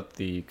doesn't, but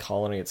the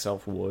colony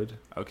itself would.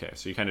 Okay,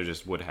 so you kind of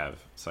just would have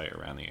sight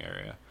around the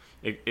area.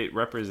 It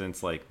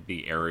represents like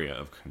the area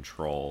of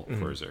control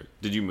for Zerg.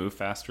 Did you move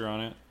faster on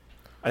it?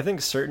 I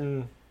think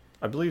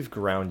I believe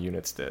ground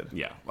units did.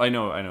 Yeah, I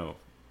know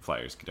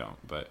flyers don't,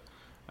 but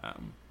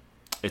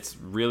it's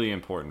really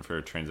important for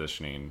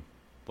transitioning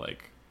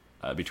like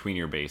between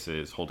your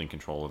bases, holding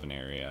control of an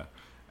area,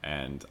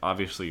 and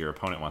obviously your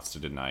opponent wants to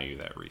deny you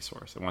that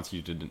resource. It wants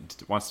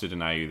to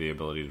deny you the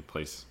ability to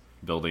place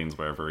buildings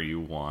wherever you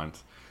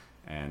want,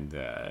 and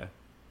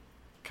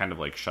kind of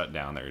like shut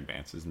down their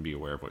advances and be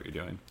aware of what you're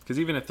doing. Because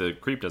even if the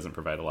creep doesn't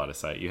provide a lot of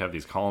sight, you have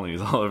these colonies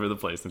all over the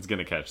place. It's going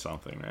to catch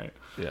something, right?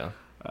 Yeah.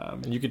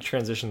 And you could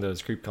transition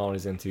those creep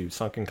colonies into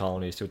sunken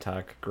colonies to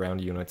attack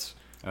ground units.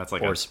 That's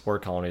like or spore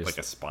colonies. Like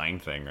a spine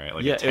thing, right?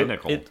 Like a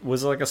tentacle. It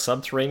was like a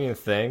subterranean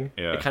thing.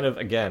 Yeah. It kind of,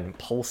 again,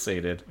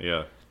 pulsated.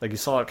 Yeah. Like you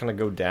saw it kind of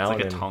go down.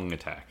 It's like a tongue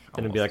attack.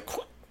 And it'd be like,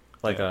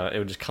 it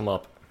would just come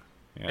up.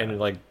 Yeah. And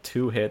like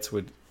 2 hits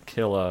would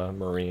kill a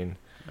Marine.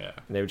 Yeah.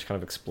 And they would just kind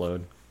of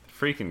explode.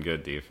 Freaking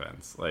good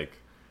defense. Like,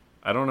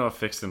 I don't know if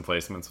fixed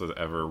emplacements was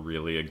ever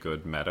really a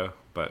good meta,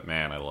 but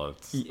man, I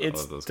loved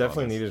those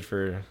definitely colonies. Needed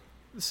for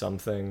some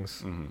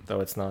things,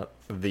 though it's not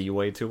the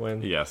way to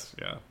win. Yes,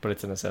 yeah. But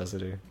it's a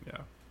necessity.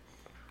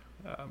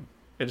 Yeah.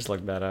 It just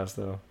looked badass,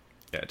 though.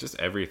 Yeah, just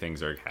everything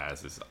Zerg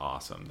has is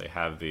awesome. They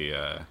have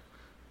the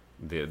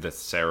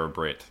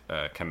Cerebrit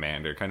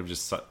commander kind of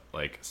just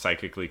like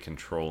psychically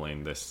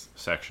controlling this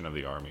section of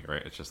the army,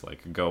 right? It's just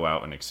like go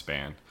out and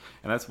expand.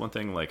 And that's one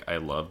thing like I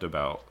loved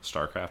about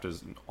StarCraft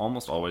is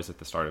almost always at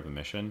the start of a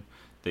mission,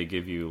 they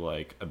give you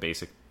like a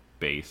basic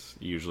base,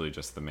 usually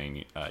just the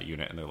main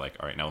unit, and they're like,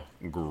 all right, now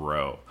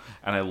grow.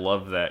 And I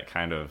love that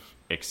kind of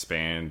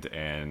expand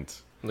and...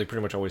 They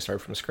pretty much always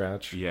start from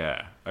scratch.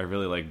 Yeah, I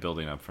really like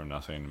building up from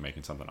nothing and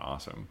making something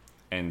awesome.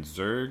 And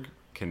Zerg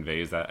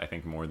conveys that, I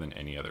think, more than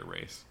any other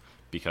race.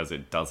 Because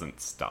it doesn't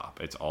stop.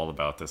 It's all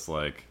about this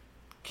like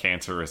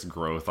cancerous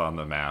growth on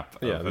the map.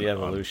 Yeah, the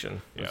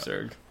evolution of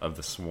Zerg. Of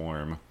the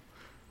swarm.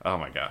 Oh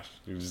my gosh.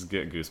 You just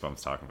get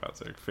goosebumps talking about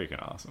Zerg.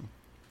 Freaking awesome.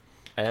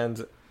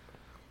 And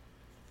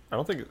I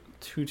don't think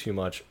too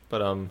much,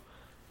 but in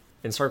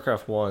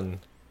StarCraft 1,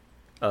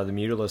 the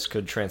Mutalisks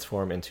could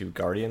transform into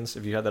Guardians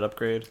if you had that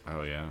upgrade.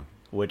 Oh yeah.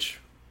 Which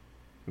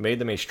made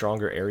them a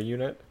stronger air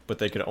unit, but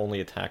they could only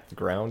attack the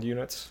ground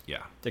units.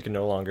 Yeah. They could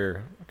no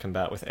longer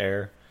combat with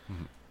air.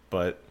 Mm-hmm.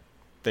 But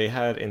they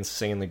had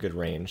insanely good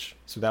range.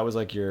 So that was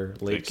like your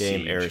late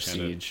game air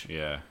siege.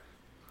 Yeah.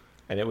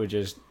 And it would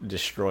just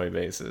destroy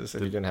bases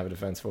if you didn't have a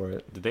defense for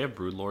it. Did they have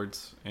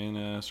Broodlords in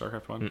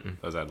StarCraft 1? Mm-mm.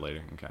 That was added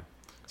later. Okay.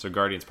 So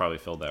Guardians probably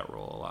filled that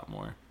role a lot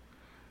more.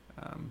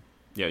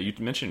 Yeah, you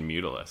mentioned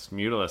Mutalisks.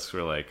 Mutalisks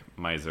were like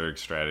my Zerg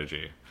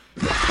strategy.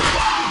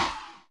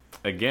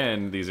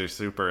 Again, these are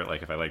super,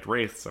 like if I liked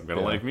Wraiths, I'm going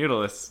to like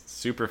Mutalisks.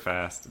 Super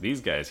fast. These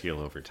guys heal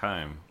over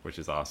time, which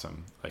is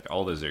awesome. Like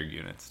all the Zerg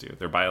units do.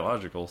 They're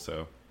biological,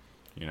 so,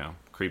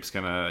 Creep's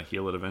going to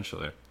heal it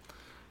eventually.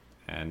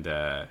 And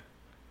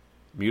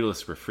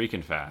Mutalisks were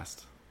freaking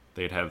fast.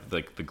 They'd have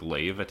like the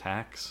glaive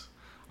attacks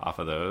off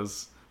of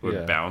those.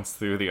 Would bounce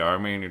through the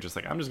army, and you're just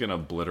like, I'm just going to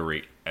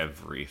obliterate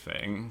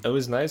everything. It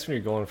was nice when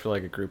you're going for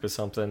like a group of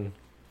something.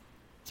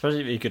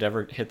 Especially if you could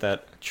ever hit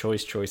that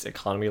choice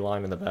economy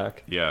line in the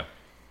back. Yeah.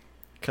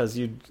 Because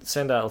you'd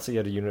send out, let's say you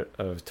had a unit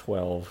of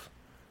 12.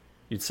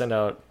 You'd send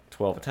out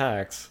 12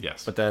 attacks.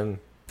 Yes. But then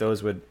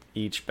those would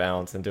each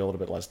bounce and do a little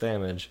bit less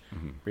damage.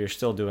 Mm-hmm. But you're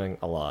still doing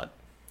a lot.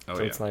 So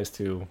it's nice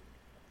to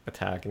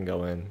attack and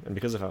go in. And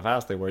because of how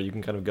fast they were, you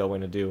can kind of go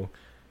in and do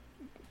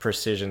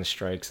precision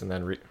strikes and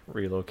then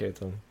relocate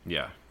them.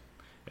 Yeah.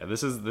 Yeah,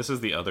 this is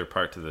the other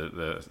part to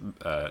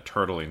the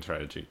turtling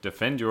strategy.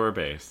 Defend your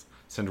base.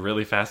 Send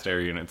really fast air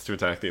units to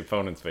attack the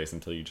opponent's base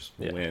until you just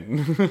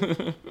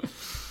win.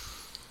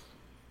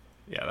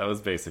 Yeah, that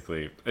was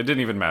basically... It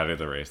didn't even matter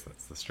the race.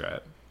 That's the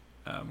strat.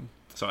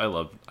 So I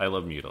love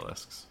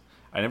Mutalisks.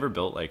 I never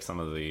built like some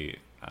of the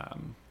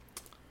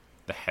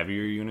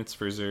heavier units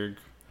for Zerg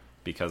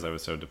because I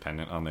was so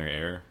dependent on their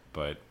air.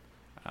 But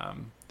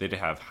they did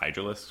have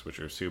Hydralisks, which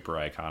are super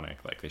iconic.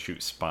 Like they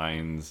shoot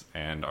spines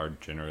and are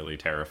generally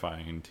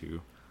terrifying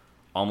to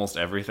almost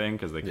everything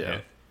because they can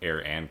hit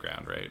air and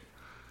ground, right?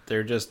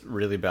 They're just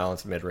really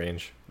balanced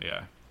mid-range.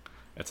 Yeah.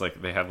 It's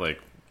like they have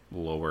like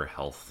lower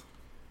health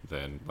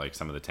than like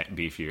some of the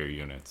beefier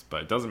units,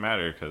 but it doesn't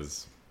matter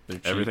because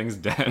everything's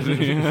dead.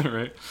 Yeah,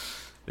 right?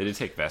 They did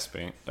take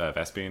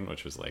Vespene,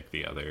 which was like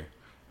the other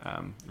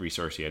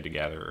resource you had to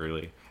gather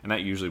early, and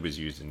that usually was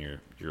used in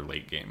your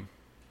late game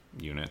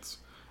units,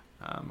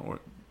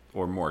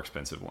 or more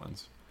expensive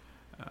ones.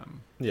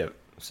 Yeah.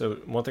 So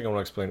one thing I want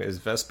to explain is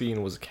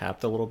Vespene was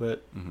capped a little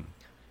bit. Mm-hmm.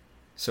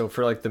 So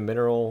for like the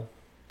mineral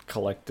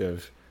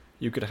collective,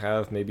 you could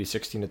have maybe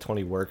 16 to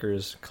 20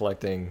 workers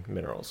collecting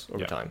minerals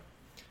over time,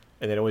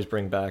 and they'd always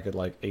bring back at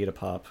like 8 a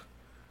pop.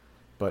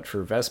 But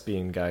for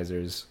Vespene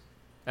geysers,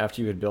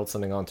 after you had built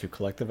something onto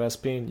collect the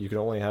Vespene, you could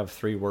only have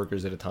 3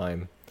 workers at a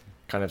time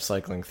kind of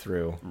cycling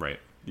through, right?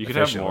 You could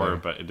have efficiently. more,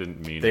 but it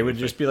didn't mean They would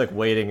anything. just be like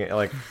waiting,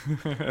 like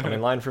I'm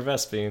in line for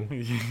Vespine.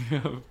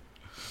 Yeah.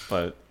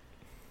 But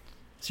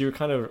so you were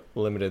kind of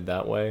limited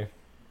that way.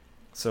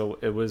 So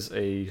it was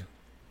a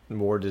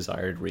more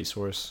desired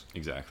resource.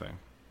 Exactly.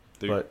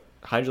 But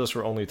Hydralisks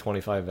were only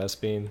 25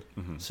 Vespine,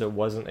 Mhm. so it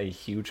wasn't a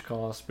huge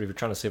cost. But if you're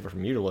trying to save it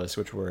from Mutalisks,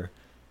 which were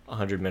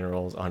 100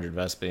 minerals, 100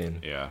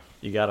 Vespine, Yeah.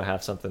 you gotta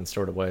have something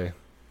stored away.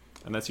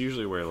 And that's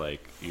usually where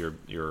like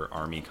your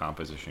army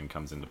composition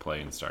comes into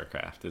play in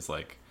StarCraft. Is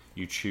like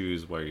you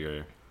choose where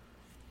your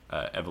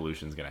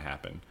evolution is going to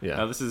happen. Yeah.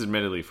 Now this is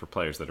admittedly for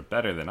players that are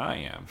better than I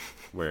am,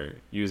 where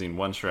using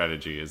one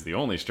strategy is the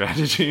only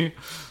strategy.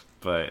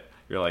 But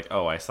you're like,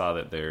 oh, I saw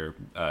that they're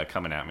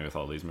coming at me with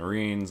all these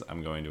Marines.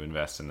 I'm going to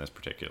invest in this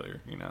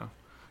particular,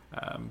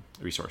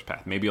 resource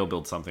path. Maybe I'll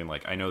build something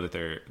like I know that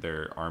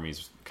their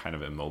army's kind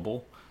of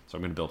immobile, so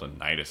I'm going to build a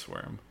Nidus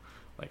worm.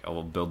 Like I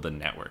will build the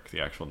network, the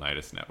actual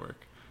Nidus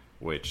network,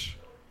 which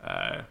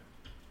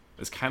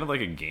is kind of like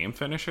a game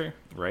finisher,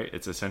 right?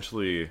 It's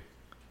essentially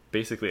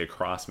basically a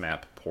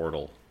cross-map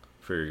portal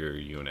for your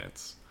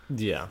units.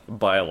 Yeah.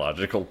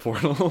 Biological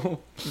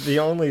portal. The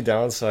only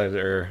downside,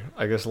 or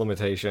I guess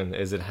limitation,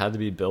 is it had to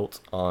be built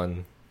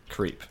on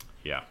creep.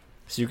 Yeah.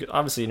 So you could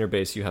obviously in your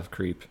base you have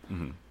creep,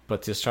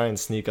 but to try and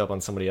sneak up on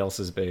somebody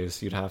else's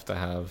base, you'd have to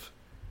have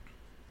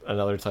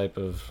another type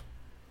of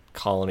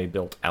colony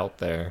built out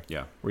there.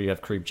 Yeah. Where you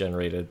have creep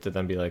generated to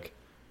then be like,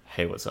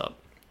 hey, what's up?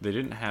 They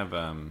didn't have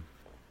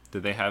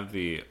did they have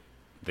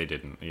they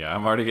didn't. Yeah,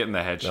 I'm already getting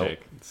the head Nope.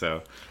 shake.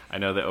 So I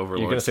know that Overlord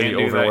You're gonna say can the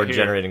do that Overlord here.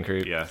 generating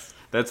creep. Yes.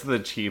 That's the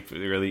cheap,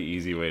 really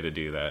easy way to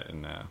do that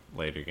in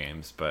later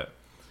games, but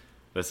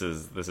this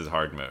is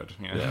hard mode.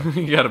 Yeah.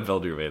 You got to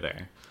build your way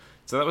there.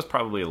 So that was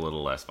probably a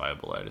little less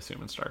viable, I'd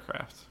assume, in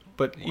StarCraft.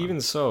 But even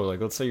so,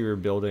 like let's say you were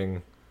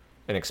building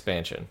an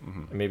expansion,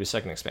 and maybe a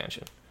second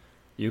expansion,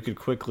 you could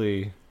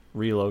quickly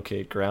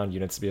relocate ground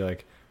units to be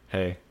like,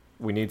 hey,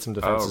 we need some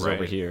defenses over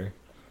right. here.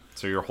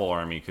 So your whole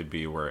army could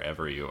be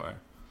wherever you are.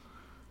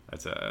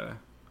 That's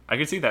I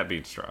could see that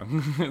being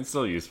strong. It's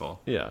still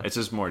useful. Yeah. It's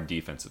just more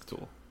defensive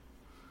tool.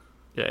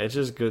 Yeah, it's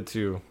just good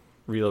to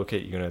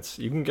relocate units.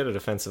 You can get it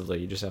defensively.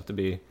 You just have to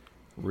be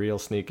real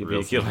sneaky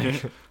Real beaky.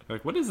 silly.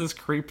 Like, what is this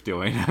creep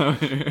doing out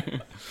here?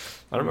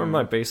 I don't remember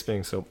my base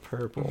being so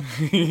purple.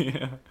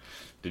 Yeah.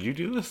 Did you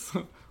do this?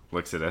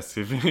 Looks at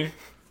SCV.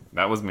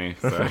 That was me.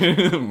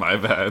 Sorry. My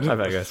bad. My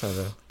bad, guys. My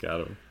bad.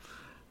 Got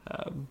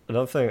him.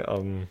 Another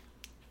thing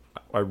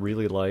I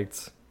really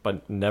liked,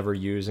 but never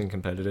used in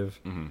competitive,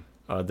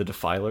 the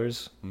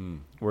Defilers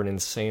were an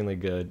insanely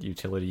good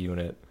utility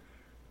unit.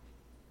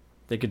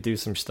 They could do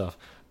some stuff.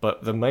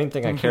 But the main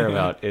thing I care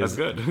about is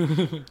That's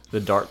good.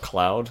 the Dark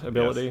Cloud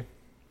ability. Yes.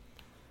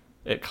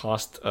 It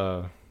cost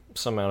some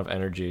amount of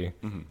energy,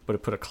 but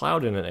it put a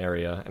cloud in an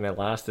area, and it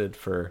lasted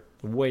for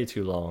way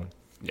too long.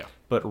 Yeah.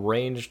 But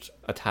ranged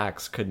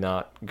attacks could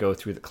not go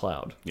through the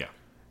cloud. Yeah.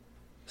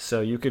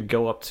 So you could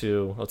go up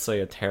to, let's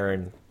say, a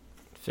Terran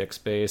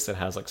fixed base that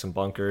has like some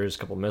bunkers, a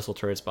couple missile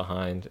turrets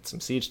behind, and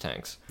some siege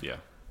tanks. Yeah.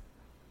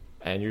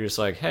 And you're just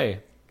like, hey,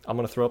 I'm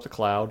going to throw up the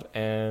cloud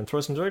and throw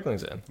some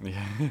Zerglings in.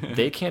 Yeah.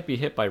 They can't be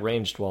hit by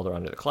ranged while they're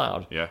under the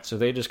cloud. Yeah. So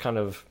they just kind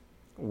of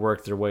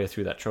work their way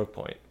through that choke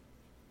point,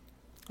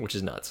 which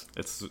is nuts.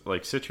 It's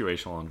like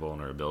situational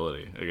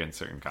invulnerability against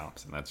certain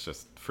comps, and that's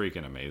just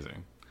freaking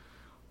amazing.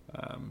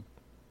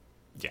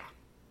 Yeah.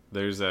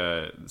 There's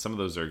some of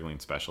those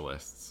Zergling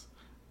specialists,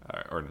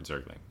 or not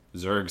Zergling,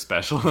 Zerg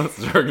specialists,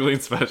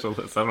 Zergling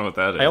specialists. I don't know what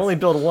that is. I only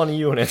build one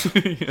unit.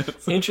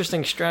 Yes.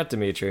 Interesting strat,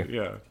 Dimitri.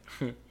 Yeah.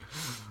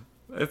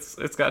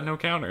 It's got no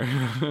counter.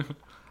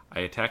 I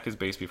attack his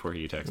base before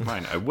he attacks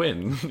mine. I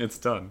win. It's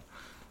done.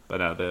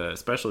 But the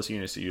specialist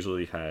units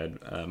usually had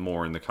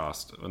more in the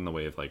cost, in the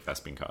way of like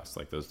Vespine costs,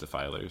 like those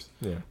Defilers.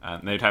 Yeah.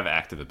 And they'd have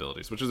active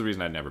abilities, which is the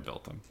reason I never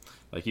built them.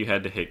 Like you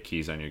had to hit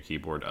keys on your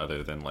keyboard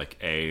other than like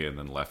A and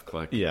then left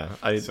click. Yeah,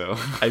 So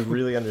I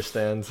really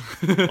understand.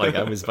 Like,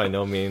 I was by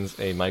no means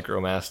a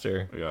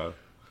micromaster. yeah,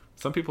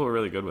 some people were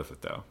really good with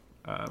it though,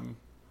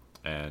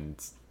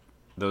 and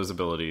those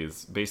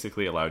abilities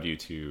basically allowed you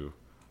to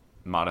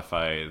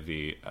modify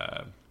the.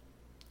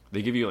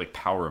 They give you like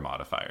power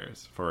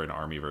modifiers for an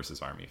army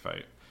versus army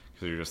fight,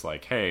 because you're just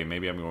like, hey,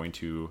 maybe I'm going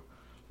to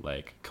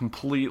like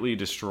completely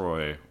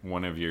destroy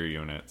one of your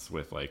units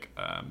with like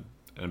an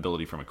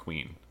ability from a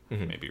queen,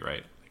 maybe,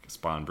 right? Like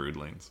spawn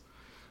broodlings,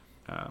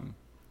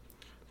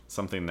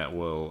 something that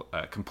will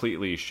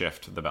completely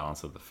shift the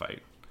balance of the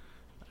fight,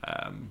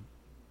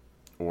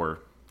 or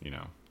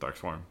Dark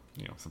Swarm,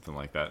 something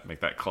like that. Make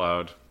that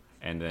cloud,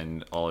 and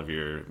then all of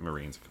your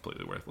Marines are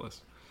completely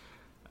worthless.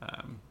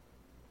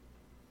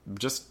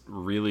 Just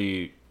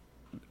really,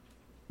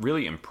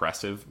 really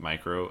impressive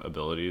micro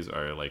abilities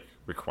are like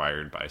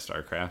required by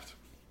StarCraft,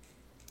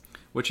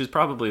 which is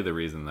probably the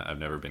reason that I've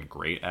never been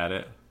great at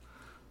it.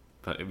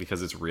 But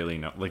because it's really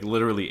like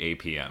literally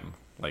APM,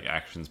 like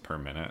actions per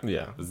minute.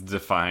 Yeah. It's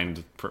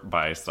defined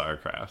by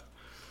StarCraft.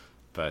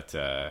 But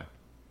I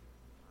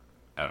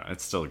don't know,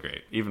 it's still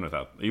great, even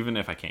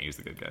if I can't use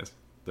the good guys,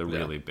 the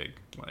really big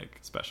like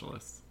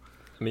specialists.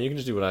 I mean, you can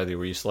just do what I do,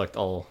 where you select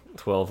all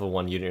 12 of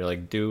one unit. You're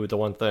like, do the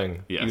one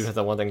thing. Yes. Even if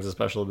that one thing's a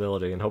special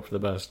ability, and hope for the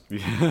best.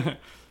 Yeah.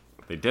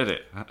 They did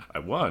it. I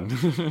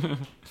won.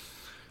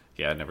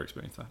 Yeah, I never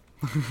experienced that.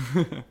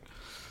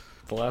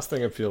 The last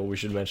thing I feel we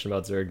should mention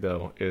about Zerg,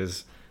 though,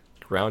 is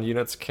ground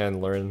units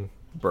can learn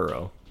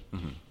burrow.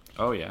 Mm-hmm.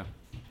 Oh, yeah.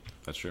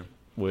 That's true.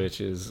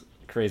 Which is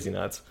crazy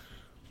nuts.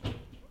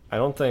 I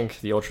don't think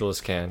the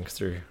Ultralists can, because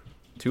they're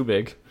too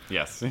big.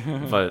 Yes.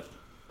 But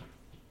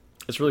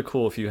it's really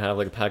cool if you have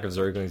like a pack of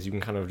Zerglings, you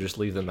can kind of just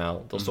leave them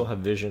out. They'll still have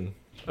vision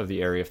of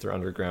the area if they're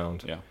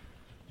underground. Yeah.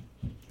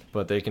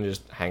 But they can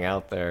just hang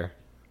out there.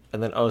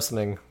 And then,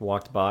 something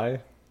walked by,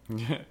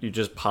 you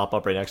just pop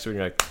up right next to it and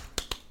you're like...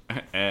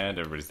 And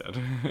everybody's dead.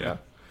 Yeah.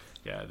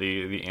 Yeah,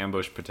 the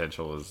ambush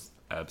potential is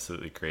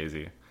absolutely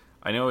crazy.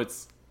 I know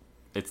it's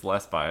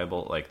less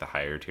viable like the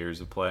higher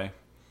tiers of play,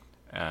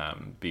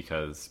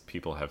 because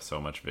people have so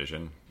much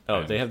vision.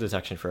 Oh, they have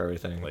detection for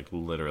everything. Like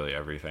literally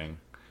everything.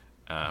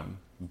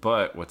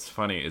 But what's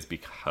funny is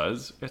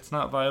because it's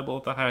not viable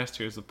at the highest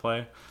tiers of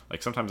play,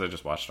 like sometimes I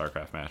just watch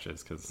Starcraft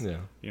matches because,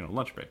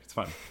 lunch break, it's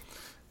fun.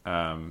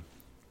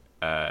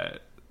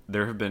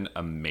 There have been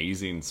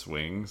amazing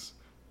swings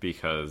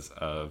because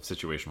of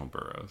situational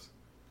burrows,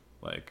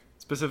 like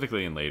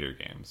specifically in later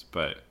games.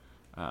 But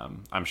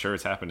I'm sure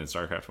it's happened in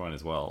StarCraft 1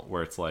 as well,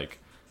 where it's like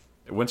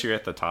once you're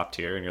at the top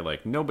tier and you're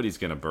like, nobody's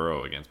going to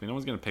burrow against me. No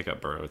one's going to pick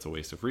up burrow. It's a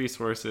waste of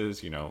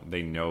resources.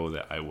 They know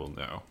that I will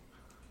know.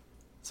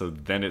 So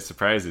then it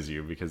surprises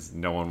you because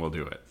no one will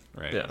do it,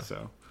 right? Yeah.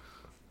 So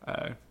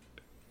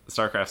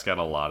StarCraft's got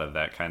a lot of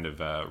that kind of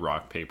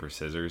rock, paper,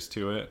 scissors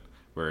to it,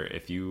 where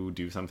if you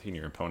do something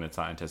your opponent's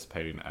not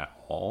anticipating at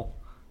all,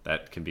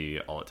 that can be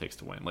all it takes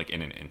to win, like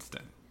in an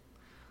instant,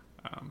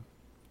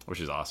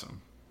 which is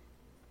awesome.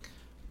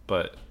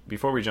 But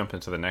before we jump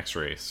into the next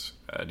race,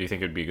 do you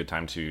think it would be a good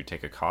time to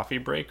take a coffee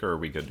break, or are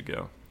we good to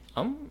go?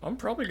 I'm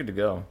probably good to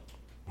go.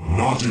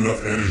 Not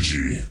enough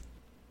energy.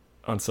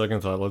 On second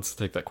thought, let's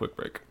take that quick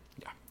break.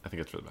 Yeah, I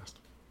think it's for the best.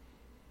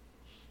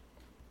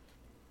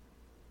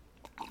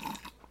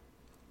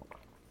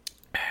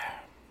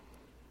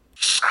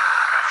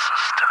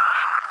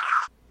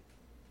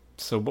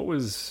 So what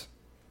was...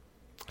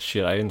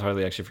 Shit, I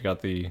entirely actually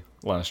forgot the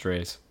last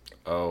race.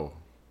 Oh.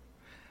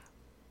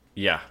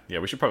 Yeah,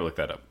 we should probably look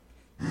that up.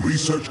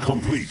 Research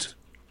complete.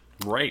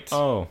 Right.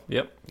 Oh,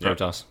 yep. Yep.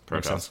 Protoss.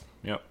 Makes Protoss. sense.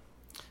 Yep.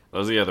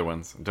 Those are the other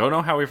ones. Don't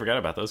know how we forgot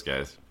about those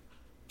guys.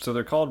 So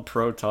they're called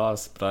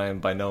Protoss, but I am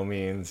by no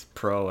means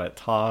pro at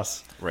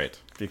toss. Right.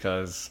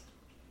 Because...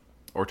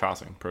 Or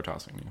tossing.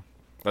 Pro-tossing, yeah.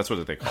 That's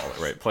what they call it,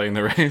 right? Playing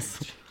the race.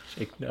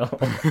 Jake, no.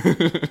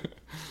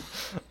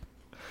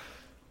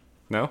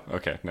 No?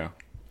 Okay, no.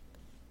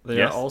 They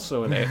Yes? are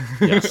also an...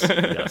 Yes,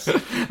 yes.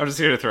 I'm just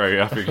here to throw you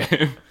off your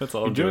game. That's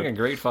all You're I'm doing a doing.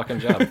 great fucking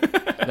job.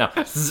 Now,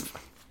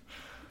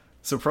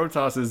 so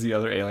Protoss is the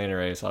other alien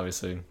race,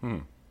 obviously.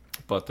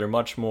 But they're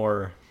much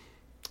more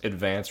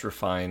advanced,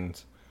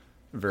 refined,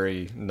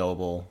 very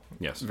noble.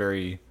 Yes.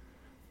 Very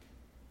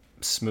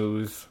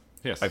smooth.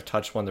 Yes. I've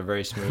touched one, they're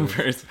very smooth.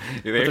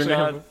 They actually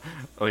not- have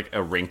like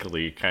a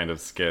wrinkly kind of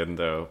skin,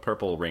 though.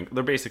 Purple wrinkle.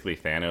 They're basically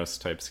Thanos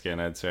type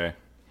skin, I'd say.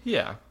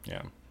 Yeah.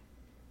 Yeah.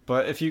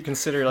 But if you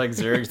consider like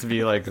Zergs to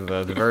be like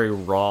the very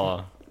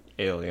raw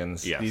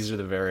aliens, Yes. these are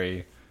the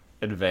very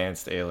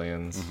advanced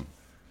aliens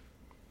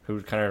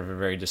who kind of are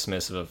very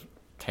dismissive of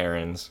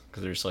Terrans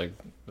because they're just like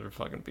they're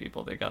fucking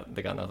people. They got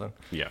nothing.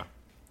 Yeah.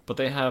 But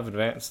they have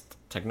advanced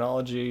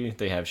technology.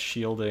 They have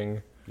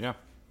shielding. Yeah.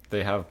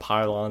 They have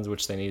pylons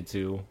which they need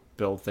to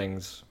build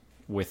things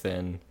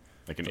within.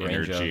 Like an the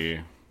range of-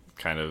 energy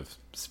kind of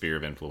sphere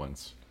of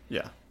influence.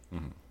 Yeah.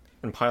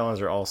 And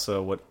pylons are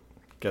also what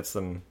gets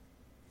them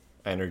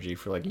energy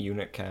for like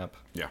unit cap.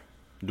 Yeah.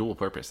 Dual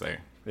purpose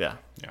there. Yeah.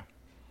 Yeah.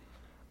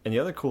 And the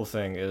other cool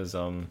thing is,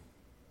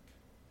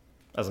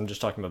 as I'm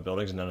just talking about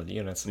buildings and none of the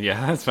units.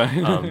 Yeah, that's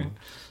fine.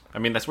 I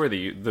mean, that's where the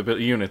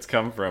units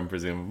come from,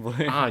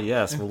 presumably.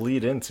 Yes, we'll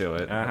lead into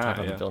it. We'll Uh-huh, talk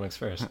about yeah. the buildings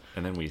first.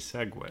 And then we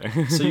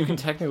segue. So you can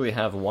technically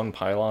have one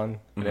pylon,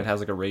 and it has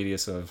like a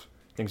radius of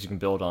things you can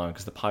build on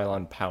because the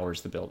pylon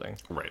powers the building.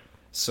 Right.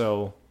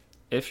 So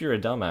if you're a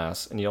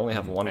dumbass and you only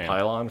have one I am.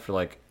 pylon for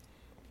like,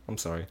 I'm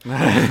sorry,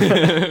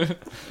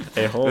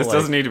 a whole This like,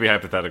 doesn't need to be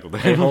hypothetical.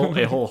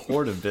 a whole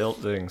horde of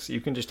buildings,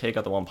 you can just take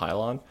out the one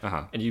pylon,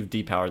 Uh-huh. and you've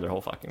depowered their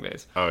whole fucking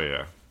base. Oh,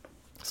 yeah.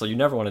 So you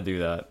never want to do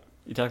that.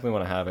 You technically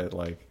want to have it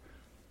like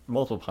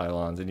multiple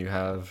pylons, and you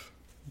have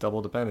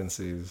double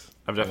dependencies.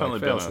 I've and, definitely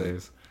like, been on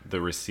fail-safes.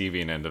 the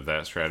receiving end of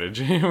that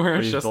strategy where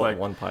it's You just built like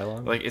one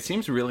pylon. like it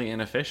seems really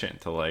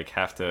inefficient to like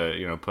have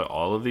to put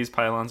all of these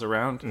pylons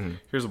around. Mm-hmm.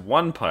 Here's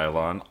one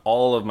pylon,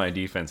 all of my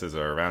defenses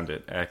are around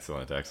it.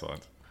 Excellent,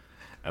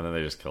 and then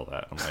they just kill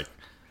that. I'm like,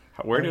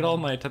 where did all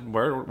my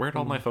where'd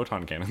all my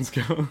photon cannons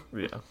go?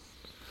 Yeah.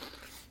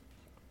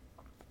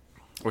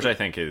 Which I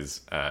think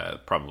is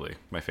probably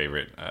my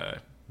favorite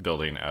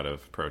building out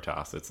of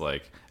Protoss. It's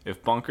like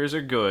if bunkers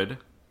are good,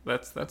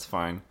 that's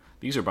fine.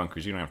 These are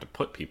bunkers you don't have to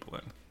put people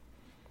in,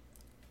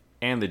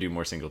 and they do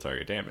more single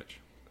target damage,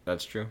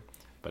 That's true.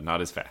 but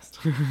not as fast.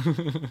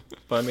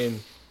 But I mean,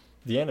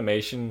 The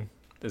animation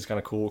is kind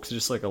of cool because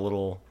it's just like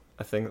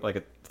a thing, like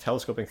a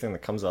telescoping thing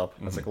that comes up.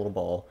 And it's like a little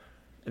ball,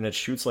 and it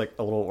shoots like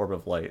a little orb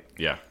of light.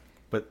 Yeah.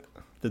 But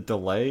the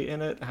delay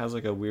in it has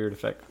like a weird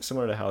effect,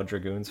 similar to how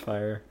dragoons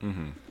fire.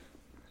 Mm-hmm.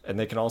 And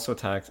they can also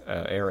attack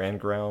air and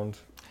ground,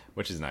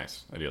 which is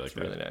nice. I do like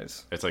that. Really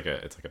nice. It's like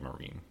a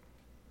marine.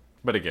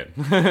 But again,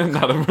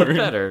 not a marine. But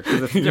better,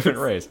 because it's a different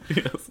race.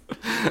 Yes.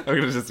 I'm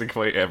going to just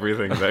equate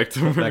everything back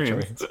to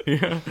marines.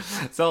 Yeah.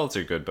 Zealots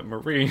are good, but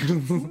marines...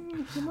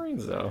 The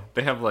marines, though.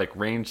 They have, like,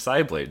 ranged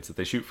side blades that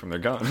they shoot from their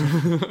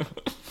gun.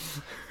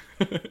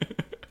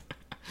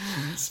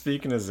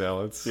 Speaking of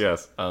zealots...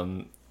 Yes.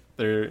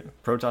 They're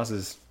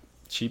Protoss's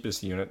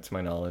cheapest unit, to my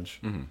knowledge,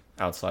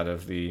 outside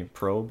of the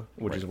probe,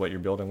 which is what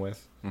you're building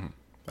with. Mm-hmm.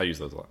 I use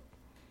those a lot.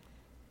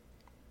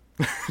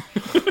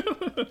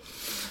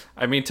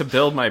 I mean, to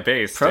build my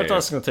base. Protoss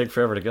is going to take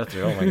forever to get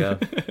through. Oh my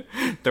god.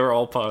 They're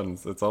all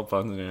puns. It's all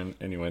puns and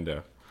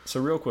innuendo. So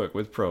real quick,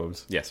 with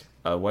probes. Yes.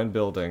 When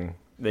building,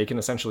 they can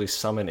essentially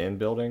summon in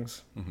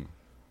buildings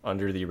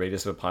under the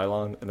radius of a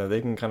pylon, and then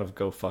they can kind of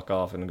go fuck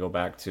off and go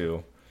back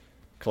to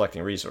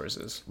collecting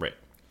resources. Right.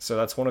 So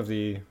that's one of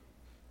the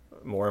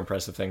more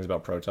impressive things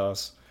about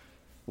Protoss,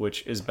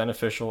 which is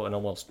beneficial and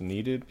almost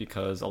needed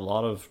because a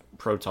lot of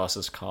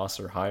Protoss's costs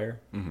are higher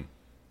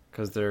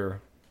because their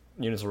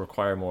units will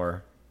require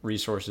more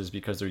resources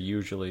because they're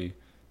usually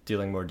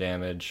dealing more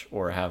damage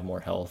or have more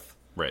health.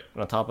 Right.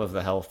 And on top of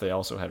the health, they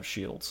also have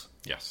shields.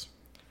 Yes.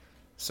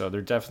 So they're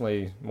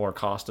definitely more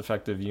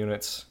cost-effective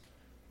units,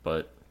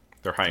 but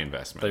they're high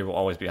investment. they will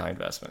always be high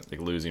investment. Like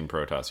losing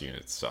Protoss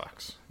units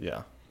sucks.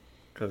 Yeah,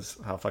 because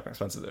how fucking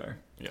expensive they are.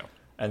 Yeah.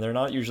 And they're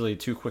not usually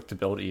too quick to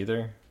build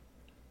either.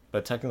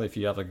 But technically, if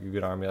you have like a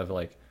good army of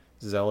like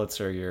zealots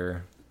or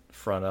your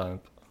front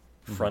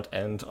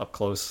end up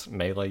close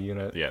melee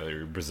unit, Yeah,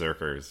 they're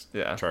berserkers.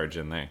 Yeah. Charge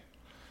in there.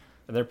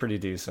 and they're pretty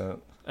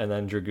decent. And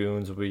then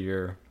dragoons will be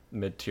your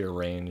mid-tier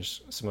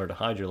range, similar to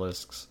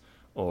hydralisks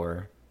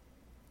or...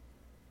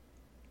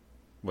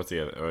 What's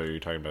the other? Oh, are you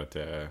talking about?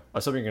 I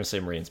was hoping you were going to say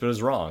marines, but it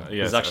was wrong. Yes,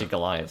 It was actually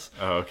Goliaths.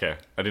 Oh, okay.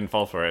 I didn't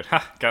fall for it.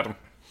 Ha! Got him.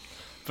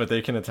 But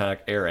they can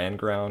attack air and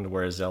ground,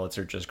 whereas zealots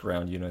are just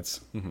ground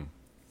units.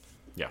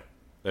 Yeah.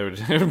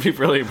 It would be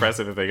really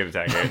impressive if they could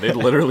attack air. They'd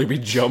literally be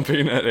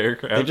jumping at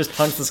aircraft. They just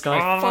punch the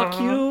sky. Fuck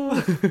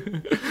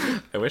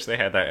you! I wish they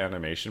had that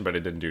animation, but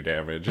it didn't do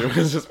damage. It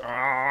was just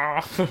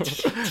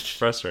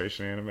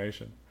frustration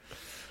animation.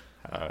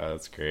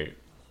 That's great.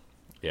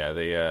 Yeah,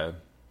 they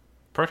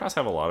Protoss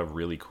have a lot of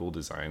really cool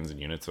designs and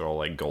units. They're all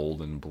like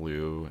gold and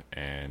blue,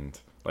 and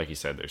like you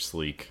said, they're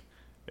sleek.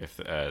 If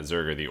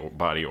Zerg are the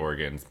body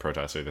organs,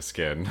 Protoss are the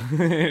skin.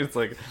 It's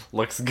like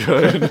looks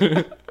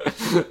good.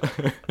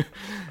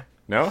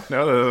 No, that's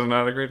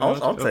not a great.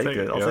 I'll take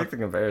it. I'll take the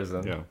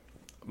comparison. Yeah.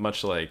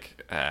 Much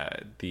like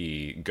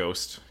the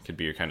Ghost could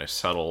be your kind of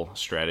subtle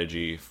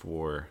strategy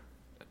for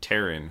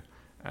Terran,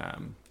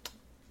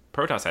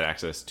 Protoss had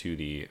access to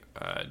the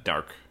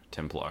Dark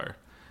Templar,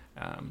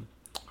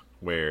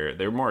 where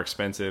they're more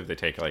expensive. They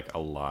take like a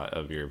lot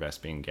of your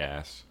Vespene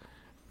gas,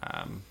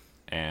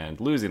 and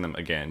losing them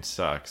again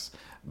sucks.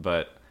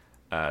 But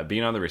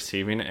being on the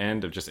receiving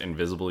end of just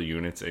invisible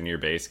units in your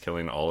base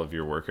killing all of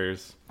your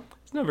workers,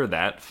 it's never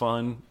that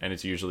fun, and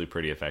it's usually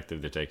pretty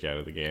effective to take you out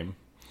of the game.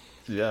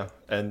 Yeah,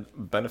 and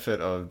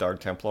benefit of Dark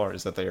Templar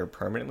is that they are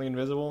permanently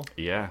invisible.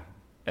 Yeah.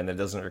 And it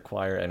doesn't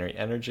require any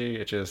energy.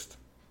 It just,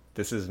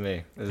 this is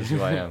me. This is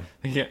who I am.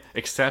 Yeah,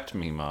 accept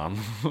me, Mom.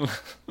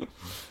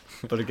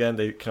 But again,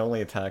 they can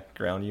only attack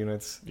ground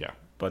units. Yeah.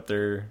 But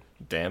their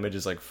damage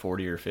is like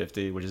 40 or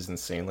 50, which is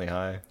insanely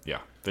high. Yeah,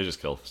 they just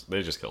kill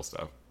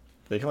stuff.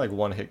 They can like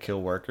one-hit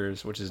kill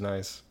workers, which is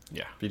nice.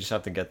 Yeah. But you just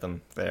have to get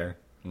them there.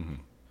 Mm-hmm.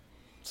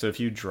 So if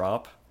you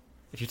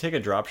take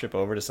a dropship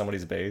over to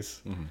somebody's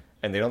base,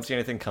 and they don't see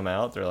anything come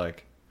out, they're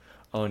like,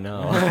 oh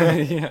no.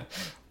 Yeah.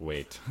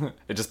 Wait.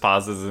 It just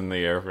pauses in the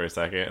air for a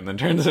second and then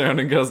turns around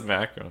and goes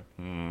back.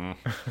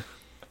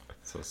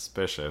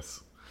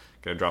 Suspicious.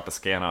 Gonna drop a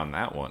scan on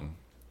that one.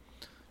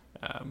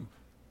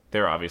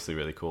 They're obviously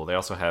really cool. They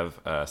also have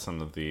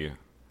some of the,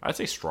 I'd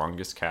say,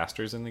 strongest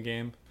casters in the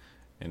game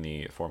in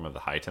the form of the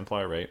High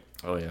Templar, right?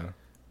 Oh yeah.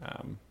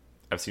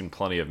 I've seen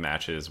plenty of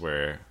matches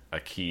where a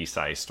key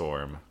Psy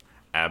Storm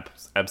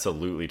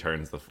absolutely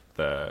turns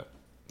the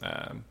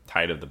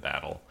tide of the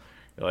battle.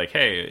 You're like,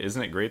 hey,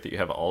 isn't it great that you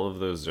have all of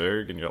those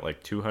Zerg and you got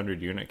like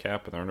 200 unit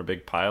cap and they're in a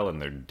big pile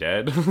and they're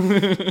dead?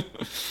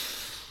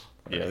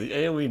 Yeah, the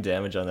AoE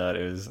damage on that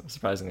is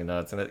surprisingly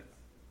nuts, and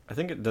I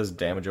think it does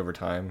damage over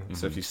time.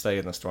 So if you stay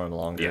in the storm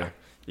longer,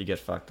 you get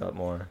fucked up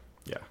more.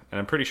 Yeah, and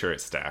I'm pretty sure it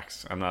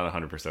stacks. I'm not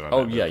 100% on that.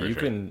 Oh yeah, you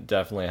can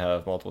definitely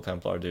have multiple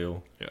Templar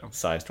do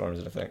side storms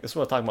and a thing. This is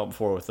what I was talking about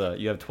before with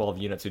you have 12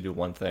 units who do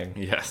one thing.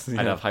 Yes.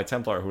 I'd have High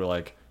Templar who are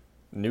like,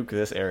 nuke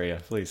this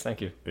area, please,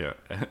 thank you. Yeah,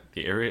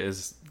 the area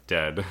is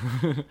dead.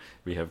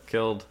 We have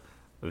killed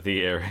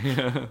the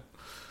area.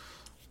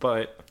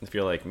 But if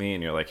you're like me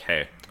and you're like,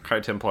 hey,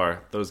 High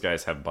Templar, those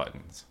guys have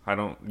buttons. I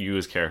don't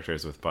use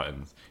characters with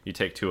buttons. You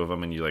take two of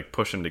them and you like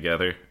push them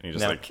together and you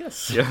just now like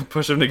kiss. Yeah,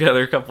 push them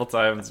together a couple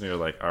times and you're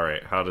like, all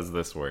right, how does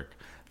this work?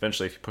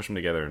 eventually, if you push them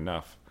together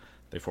enough,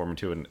 they form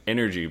into an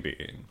energy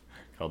being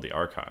called the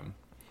Archon.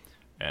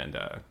 And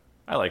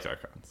I liked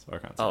Archons.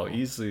 Archons. Oh,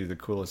 easily the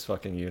coolest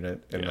fucking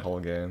unit in the whole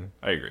game.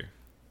 I agree.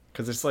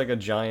 Because it's like a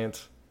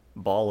giant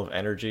ball of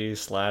energy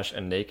 /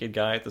 a naked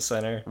guy at the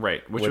center.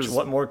 Right. Which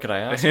what more could I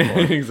ask for?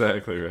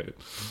 Exactly right.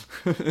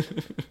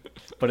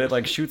 But it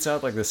like shoots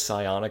out like this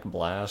psionic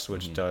blast,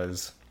 which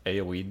does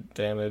AoE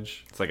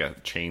damage. It's like a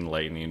chain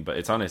lightning, but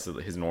it's on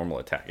his normal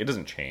attack. It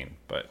doesn't chain,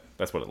 but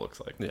that's what it looks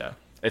like. Yeah.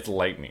 It's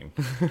lightning.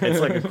 It's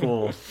like a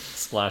cool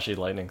splashy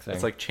lightning thing.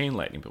 It's like chain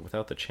lightning, but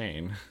without the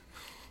chain.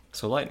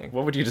 So lightning.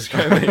 What would you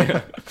describe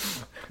it?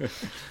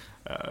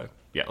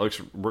 Yeah,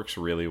 it works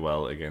really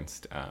well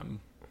against,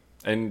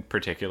 in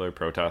particular,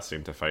 Protoss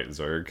seem to fight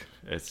Zerg.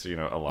 It's, a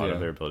lot of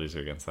their abilities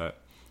are against that.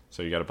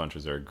 So you got a bunch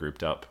of Zerg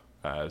grouped up,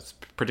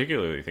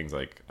 particularly things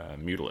like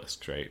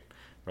Mutalisks, right?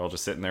 They're all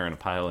just sitting there in a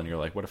pile, and you're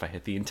like, what if I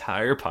hit the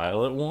entire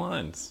pile at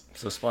once?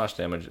 So splash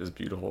damage is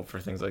beautiful for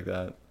things like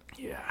that.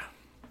 Yeah.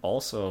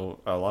 Also,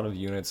 a lot of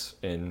units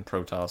in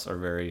Protoss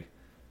are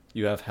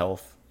you have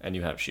health and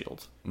you have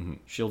shields. Mm-hmm.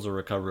 Shields will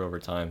recover over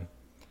time.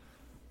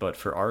 But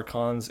for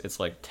Archons, it's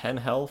like 10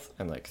 health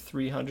and like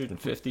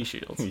 350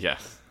 shields.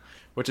 Yes.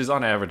 Which is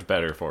on average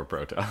better for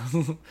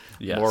Protoss.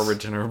 Yes. More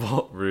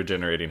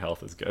regenerating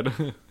health is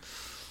good.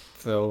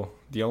 So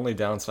the only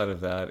downside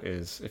of that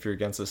is if you're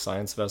against a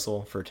science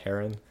vessel for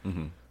Terran,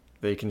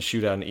 they can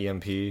shoot out an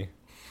EMP,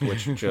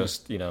 which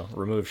just,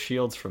 removes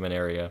shields from an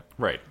area.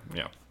 Right,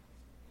 yeah.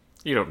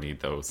 You don't need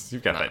those.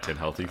 You've got that 10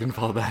 health you can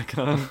fall back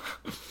on.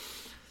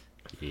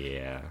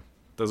 Yeah.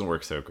 Doesn't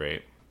work so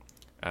great.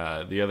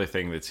 The other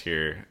thing that's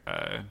here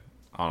on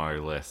our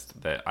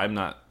list that I'm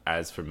not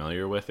as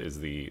familiar with is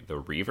the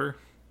Reaver.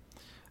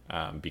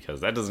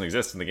 Because that doesn't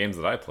exist in the games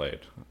that I played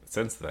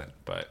since then.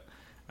 But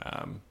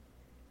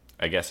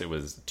I guess it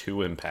was too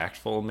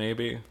impactful,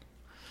 maybe.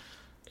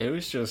 It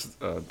was just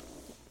a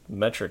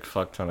metric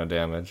fuck ton of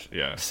damage.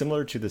 Yeah.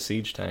 Similar to the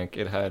siege tank,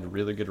 it had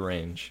really good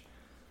range.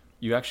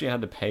 You actually had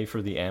to pay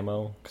for the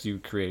ammo because you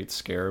create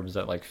scarabs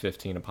at like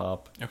 15 a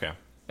pop. Okay.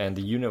 And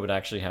the unit would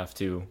actually have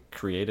to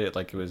create it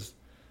like it was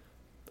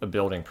a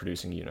building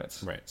producing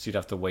units. Right. So you'd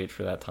have to wait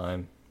for that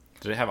time.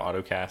 Did it have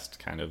autocast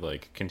kind of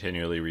like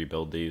continually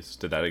rebuild these?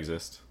 Did that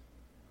exist?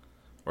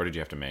 Or did you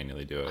have to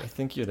manually do I it?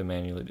 think you had to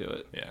manually do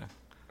it. Yeah.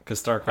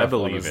 Because Starcraft I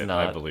believe it.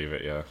 Not, I believe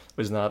it, yeah.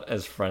 was not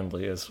as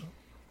friendly as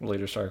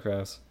later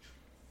Starcrafts.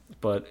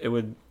 But it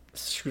would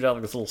shoot out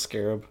like this little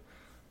scarab,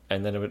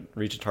 and then it would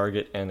reach a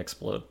target and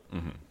explode.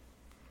 Mm-hmm.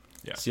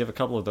 Yeah. So you have a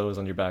couple of those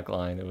on your back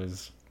line. It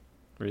was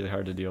really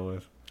hard to deal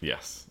with.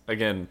 Yes.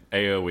 Again,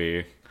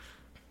 AoE,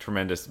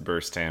 tremendous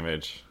burst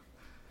damage.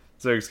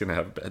 Zerg's gonna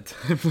have a bad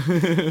time.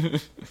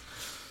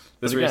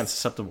 This again,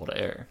 susceptible to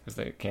air because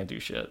they can't do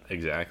shit.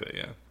 Exactly,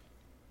 yeah.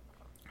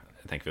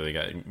 Thankfully, you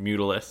got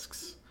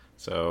Mutalisks.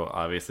 So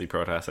obviously,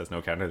 Protoss has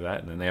no counter to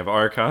that, and then they have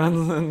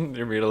Archons, and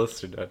your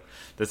Mutalisks are dead.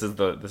 This is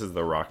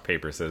the rock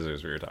paper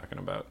scissors we were talking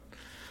about.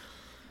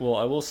 Well,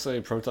 I will say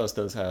Protoss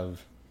does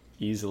have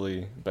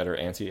easily better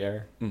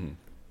anti-air. Mm-hmm.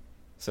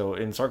 So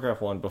in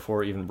StarCraft 1,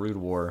 before even Brood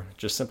War,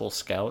 just simple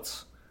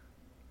scouts,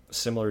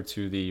 similar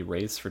to the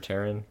Wraiths for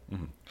Terran,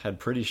 had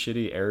pretty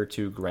shitty air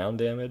to ground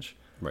damage,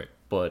 Right.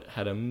 but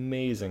had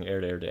amazing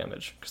air-to-air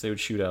damage because they would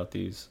shoot out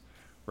these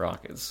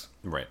rockets.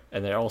 Right.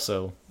 And they're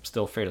also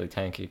still fairly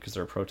tanky because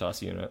they're a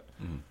Protoss unit.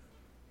 Mm-hmm.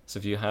 So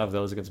if you have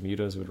those against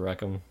mutas, it would wreck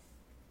them.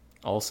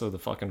 Also, the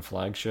fucking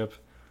flagship,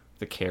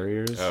 the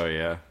carriers. Oh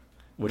yeah.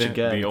 Which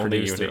again, the only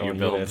produced their unit you own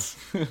build.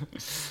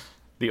 units.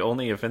 The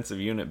only offensive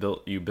unit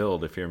you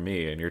build if you're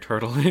me and you're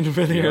turtling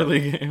for the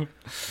early game.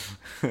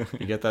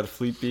 You get that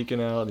fleet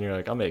beacon out, and you're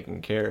like, I'm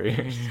making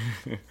carriers.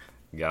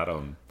 Got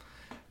them.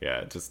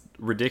 Yeah, just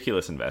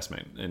ridiculous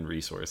investment in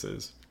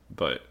resources,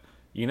 but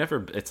you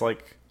never. It's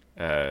like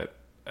a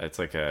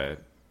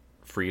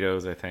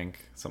Fritos, I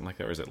think, something like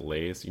that, or is it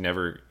Lay's? You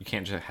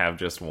can't just have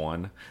just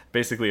one.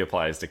 Basically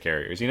applies to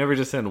carriers. You never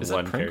just send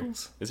one carrier.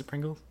 Is it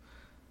Pringles?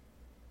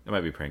 It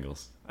might be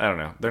Pringles. I don't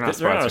know. They're not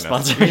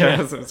sponsoring us.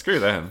 Yeah, so screw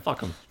them. Fuck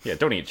them. Yeah,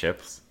 don't eat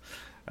chips.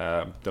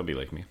 Don't be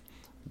like me.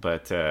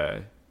 But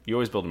you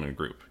always build them in a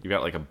group. You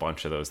got like a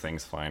bunch of those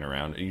things flying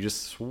around, and you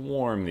just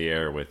swarm the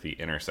air with the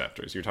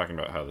interceptors. You're talking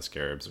about how the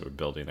scarabs were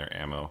building their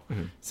ammo.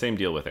 Mm-hmm. Same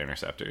deal with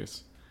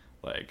interceptors.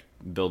 Like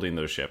building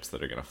those ships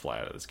that are going to fly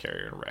out of this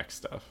carrier and wreck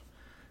stuff.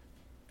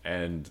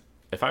 And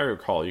if I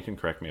recall, you can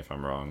correct me if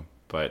I'm wrong,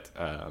 but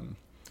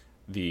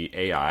the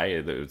AI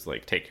that was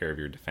like take care of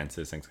your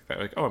defenses, things like that,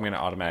 like, oh, I'm going to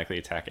automatically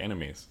attack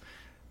enemies.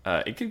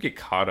 It could get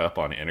caught up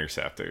on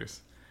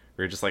interceptors.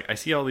 Where you're just like, I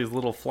see all these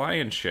little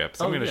flying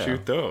ships. I'm going to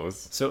shoot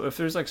those. So if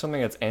there's like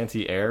something that's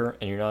anti-air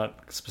and you're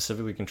not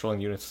specifically controlling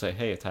units to say,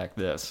 hey, attack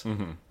this,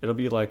 it'll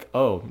be like,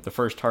 oh, the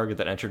first target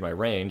that entered my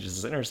range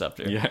is this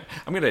interceptor. Yeah,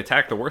 I'm going to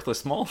attack the worthless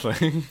small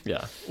thing.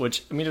 Yeah,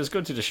 which, I mean, it was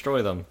good to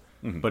destroy them,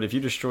 but if you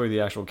destroy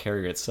the actual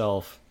carrier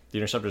itself, the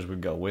interceptors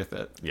would go with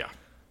it. Yeah.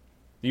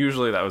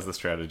 Usually that was the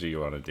strategy you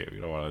want to do. You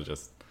don't want to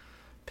just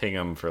ping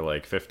them for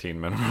like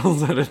 15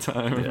 minerals at a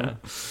time. Yeah.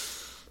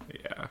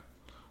 Yeah.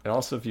 And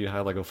also, if you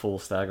had like a full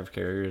stack of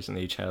carriers and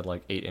they each had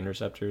like 8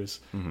 interceptors,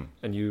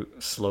 and you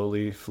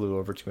slowly flew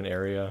over to an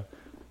area,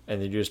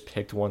 and then you just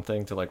picked one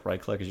thing to like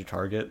right click as your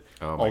target,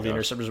 Oh my all the gosh.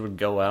 interceptors would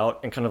go out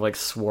and kind of like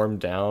swarm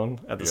down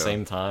at the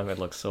same time. It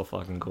looks so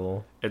fucking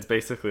cool. It's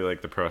basically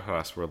like the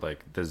Protoss were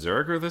like, the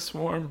Zerg or the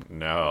Swarm?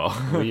 No.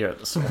 We are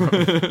the swarm.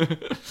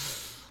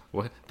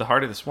 What? The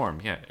heart of the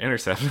Swarm, yeah.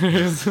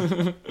 Interceptors.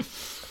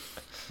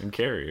 And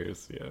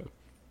carriers, yeah.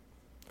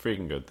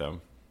 Freaking good,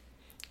 though.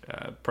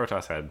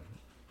 Protoss had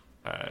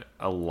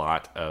a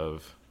lot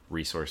of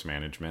resource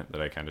management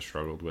that I kind of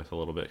struggled with a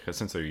little bit, because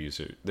since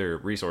their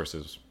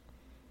resources,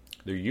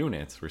 their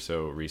units were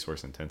so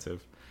resource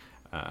intensive,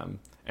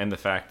 and the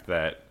fact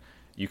that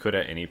you could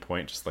at any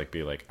point just like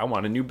be like, I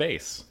want a new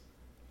base.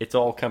 It's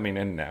all coming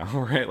in now,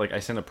 right? Like I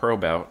send a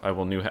probe out, I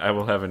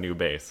will have a new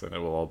base, and it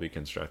will all be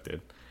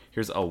constructed.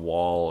 Here's a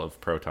wall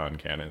of proton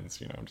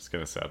cannons. I'm just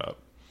gonna set up.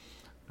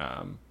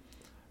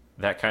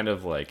 That kind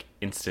of like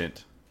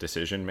instant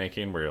decision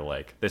making, where you're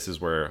like, this is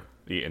where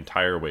the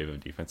entire wave of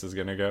defense is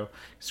gonna go,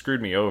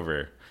 screwed me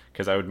over,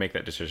 because I would make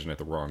that decision at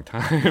the wrong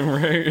time,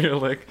 right? You're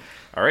like,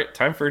 all right,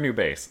 time for a new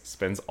base.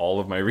 Spends all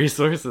of my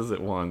resources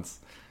at once,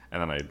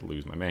 and then I'd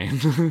lose my main.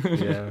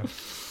 Yeah.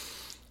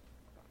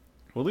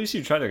 Well, at least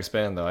you try to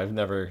expand, though. I've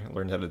never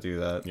learned how to do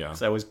that. Yeah.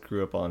 'Cause I always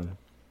grew up on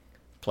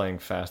playing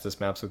fastest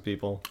maps with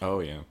people. Oh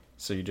yeah.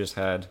 So you just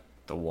had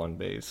the one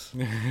base.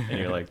 And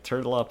you're like,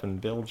 turtle up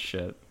and build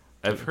shit.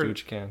 Do what you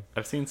can.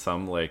 I've seen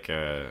some like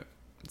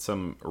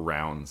some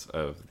rounds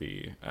of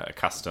the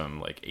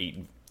custom like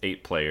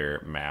eight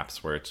player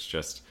maps where it's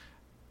just,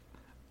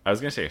 I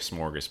was gonna say a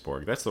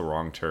smorgasbord. That's the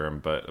wrong term,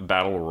 but a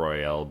battle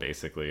royale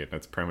basically in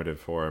its primitive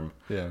form.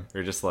 Yeah.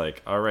 You're just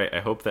like, all right, I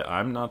hope that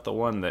I'm not the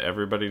one that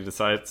everybody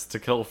decides to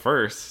kill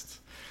first.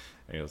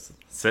 And he goes,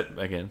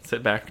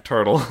 sit back,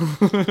 turtle.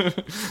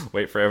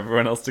 Wait for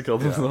everyone else to kill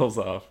themselves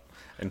off,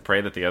 and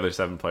pray that the other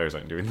 7 players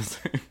aren't doing the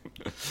same.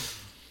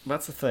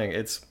 That's the thing.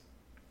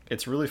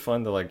 It's really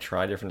fun to like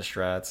try different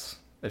strats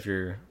if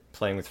you're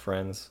playing with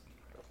friends,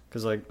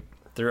 because like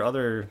there are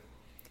other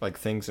like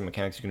things and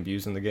mechanics you can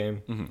use in the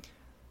game. Mm-hmm.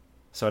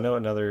 So I know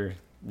another,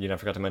 I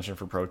forgot to mention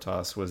for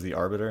Protoss was the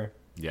Arbiter,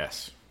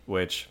 Yes.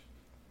 which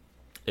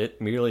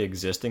it merely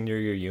existing near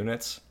your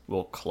units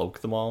will cloak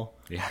them all.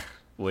 Yeah.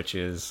 Which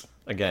is,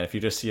 again, if you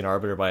just see an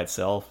Arbiter by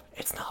itself,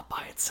 it's not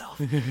by itself.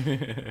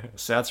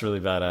 So that's really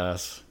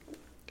badass.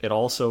 It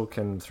also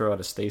can throw out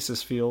a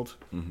stasis field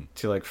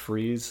to like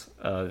freeze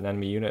an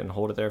enemy unit and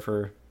hold it there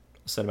for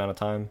a set amount of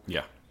time.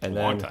 Yeah. And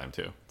a long then- time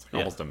too. It's like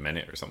almost a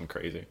minute or something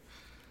crazy.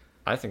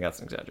 I think that's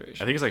an I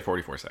exaggeration. think it's like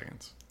 44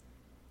 seconds.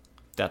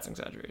 That's an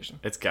exaggeration.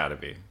 It's gotta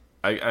be.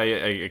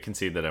 I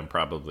concede that I'm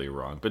probably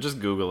wrong, but just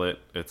Google it.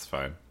 It's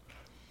fine.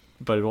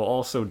 But it will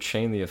also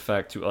chain the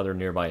effect to other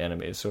nearby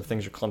enemies. So if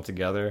things are clumped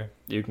together,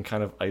 you can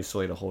kind of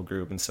isolate a whole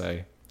group and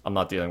say, I'm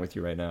not dealing with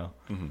you right now.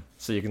 Mm-hmm.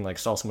 So you can like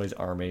stall somebody's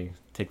army,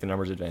 take the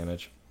numbers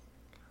advantage.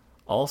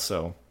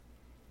 Also,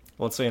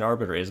 let's say an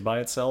Arbiter is by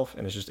itself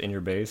and it's just in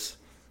your base.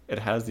 It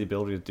has the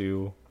ability to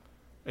do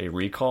a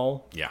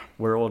recall. Yeah.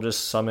 Where it will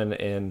just summon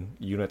in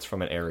units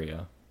from an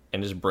area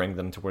and just bring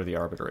them to where the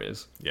Arbiter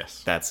is.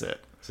 Yes. That's it.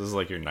 So this is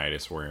like your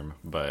Nidus worm,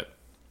 but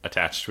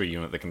attached to a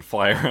unit that can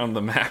fly around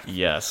the map.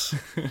 Yes.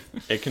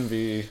 It can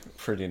be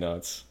pretty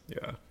nuts. Yeah.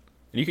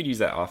 And you could use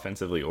that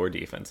offensively or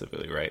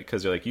defensively, right?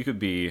 Because you could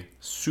be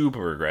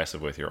super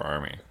aggressive with your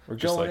army. We're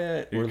Just going like,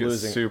 it. you We're get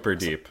losing. super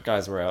deep.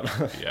 Guys, we're out.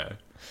 Yeah.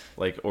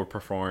 Like, or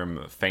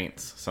perform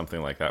feints,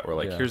 something like that, where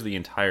like, Yeah. here's the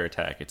entire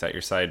attack. It's at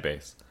your side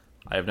base.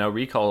 I have now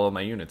recalled all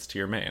my units to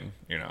your main,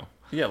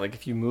 Yeah, like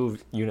if you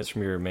move units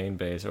from your main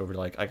base over to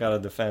like, I gotta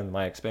defend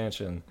my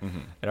expansion,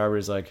 and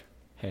Arbiter's like,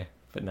 hey,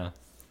 but no.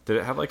 Did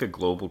it have like a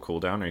global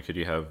cooldown, or could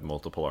you have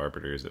multiple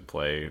arbiters at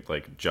play,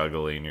 like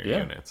juggling your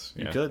units?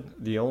 You could.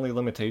 The only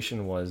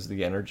limitation was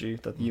the energy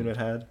that the unit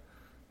had,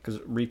 because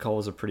recall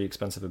is a pretty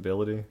expensive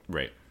ability.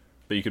 Right.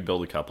 But you could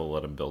build a couple,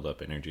 let them build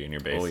up energy in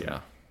your base. Oh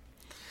yeah.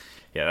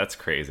 Yeah, that's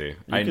crazy.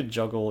 You could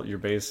juggle your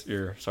base,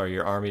 your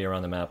army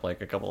around the map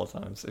like a couple of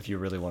times if you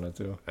really wanted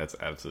to. That's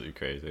absolutely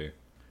crazy.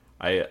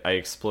 I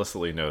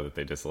explicitly know that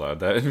they disallowed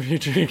that in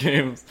future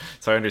games,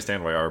 so I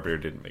understand why Arbiter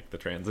didn't make the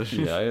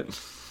transition. Yeah, it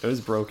was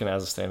broken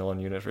as a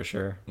standalone unit for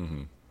sure.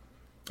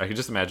 I can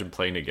just imagine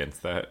playing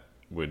against that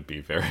would be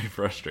very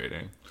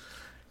frustrating.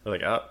 They're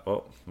like, oh,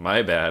 well,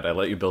 my bad. I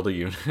let you build a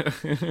unit.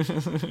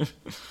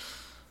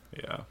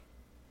 Yeah.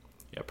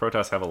 Yeah,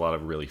 Protoss have a lot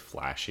of really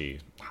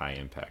flashy,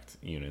 high-impact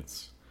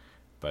units,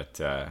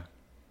 but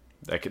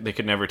they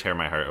could never tear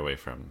my heart away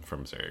from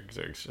Zerg.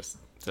 Zerg's just...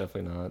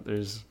 Definitely not.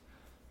 There's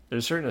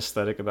a certain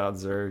aesthetic about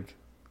Zerg.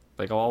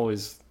 Like, I'll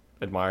always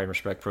admire and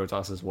respect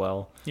Protoss as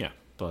well. Yeah.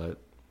 But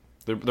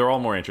They're all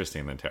more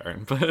interesting than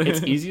Terran, but...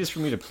 it's easiest for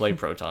me to play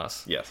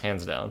Protoss. Yes.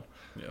 Hands down.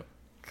 Yep.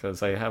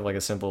 Because I have like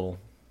a simple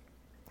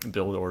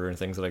build order and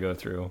things that I go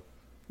through.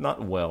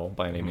 Not well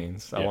by any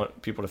means. I Yeah.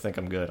 want people to think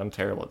I'm good. I'm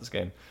terrible at this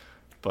game.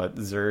 But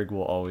Zerg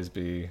will always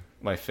be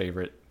my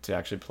favorite to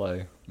actually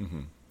play.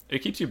 It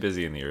keeps you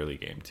busy in the early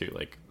game, too.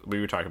 Like,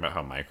 we were talking about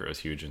how micro is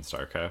huge in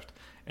Starcraft,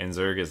 and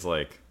Zerg is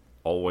like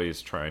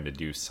always trying to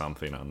do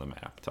something on the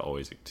map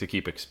to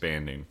keep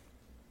expanding,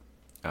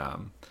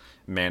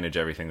 manage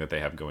everything that they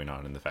have going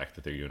on, and the fact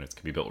that their units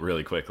can be built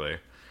really quickly,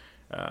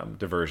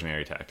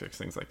 diversionary tactics,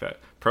 things like that.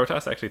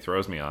 Protoss actually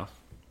throws me off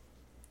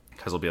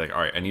because I'll be like,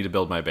 all right, I need to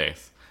build my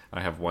base.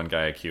 I have one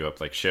guy queue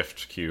up, like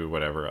shift queue,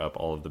 whatever, up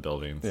all of the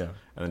buildings, and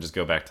then just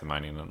go back to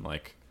mining. And I'm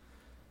like,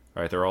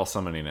 all right, they're all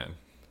summoning in.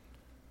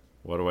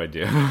 What do I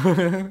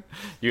do?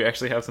 You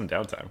actually have some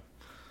downtime.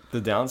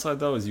 The downside,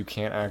 though, is you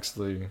can't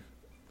actually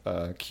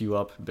queue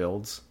up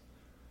builds.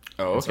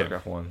 Oh, okay. In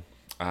StarCraft 1.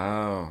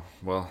 Oh,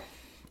 well,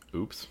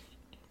 oops.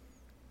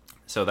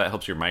 So that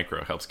helps your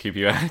micro, helps keep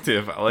you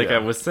active. Like I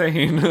was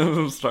saying,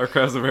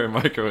 StarCraft's a very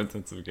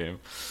micro-intensive game.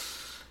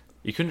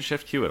 You couldn't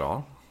shift queue at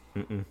all?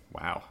 Mm-mm.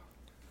 Wow.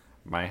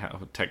 My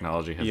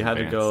technology has You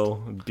advanced. had to go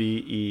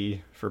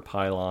BE for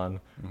pylon,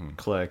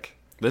 click.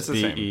 This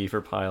is BE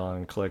for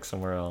pylon, click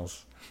somewhere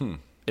else.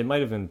 It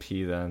might have been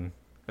P then.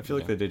 I feel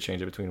like they did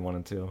change it between 1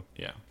 and 2.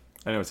 Yeah.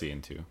 I know it's E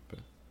and 2, but...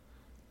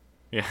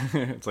 Yeah,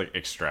 it's like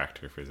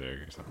extractor for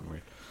Zerg or something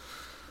weird.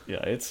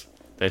 Yeah, it's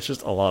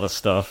just a lot of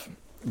stuff.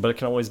 But it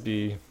can always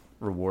be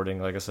rewarding.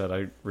 Like I said,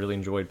 I really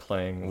enjoyed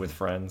playing with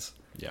friends.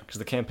 Yeah. Because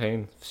the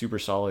campaign, super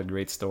solid,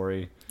 great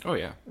story. Oh,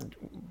 yeah.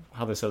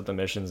 How they set up the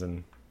missions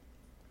and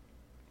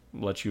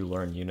let you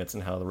learn units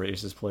and how the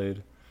race is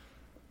played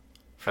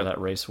for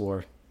that race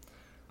war.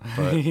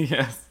 But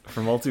yes.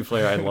 for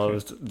multiplayer, I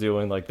loved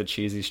doing like the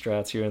cheesy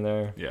strats here and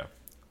there. Yeah.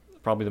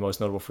 Probably the most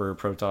notable for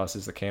Protoss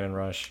is the cannon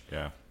rush.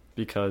 Yeah.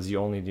 Because you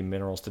only need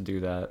minerals to do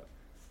that.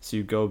 So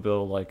you go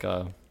build like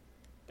an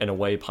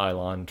away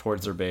pylon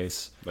towards their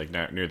base. Like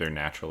near their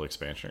natural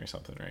expansion or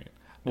something, right?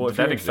 Well, if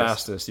that you're exists,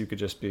 fastest, you could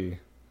just be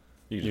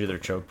near their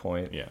choke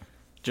point. Yeah.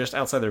 Just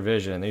outside their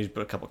vision, they just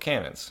put a couple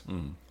cannons.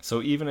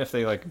 So even if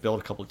they like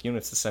build a couple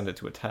units to send it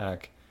to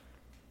attack,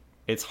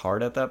 it's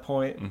hard at that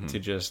point to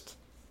just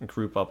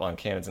group up on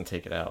cannons and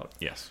take it out.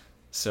 Yes.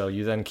 So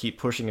you then keep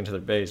pushing into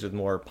their base with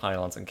more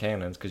pylons and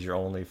cannons because you're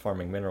only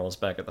farming minerals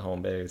back at the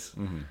home base.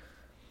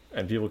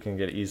 And people can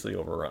get easily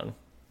overrun.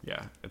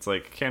 Yeah. It's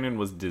like cannon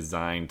was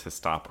designed to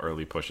stop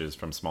early pushes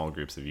from small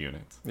groups of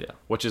units. Yeah.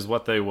 Which is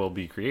what they will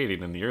be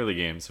creating in the early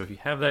game. So if you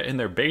have that in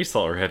their base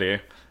already,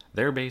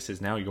 their base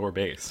is now your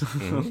base.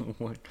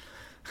 Like,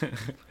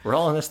 we're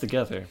all in this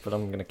together, but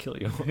I'm going to kill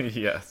you.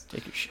 yes.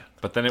 Take your shit.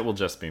 But then it will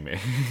just be me.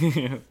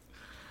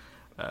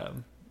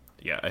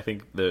 Yeah, I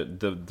think the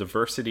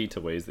diversity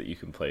to ways that you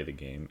can play the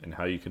game and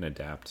how you can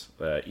adapt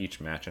each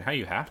match and how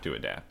you have to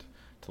adapt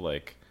to,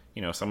 like,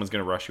 you know, someone's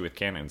going to rush you with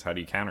cannons. How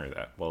do you counter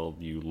that? Well,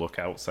 you look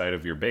outside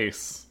of your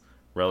base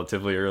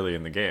relatively early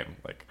in the game.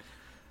 Like,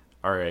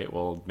 all right,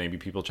 well, maybe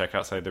people check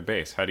outside their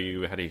base. How do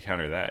you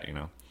counter that, you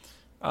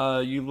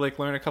know? You, like,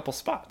 learn a couple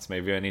spots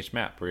maybe on each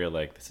map where you're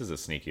like, this is a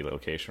sneaky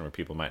location where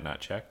people might not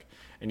check.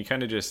 And you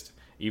kind of just,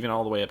 even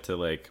all the way up to,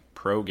 like,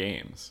 pro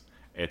games,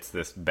 it's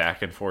this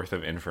back and forth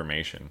of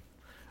information.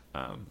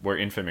 Where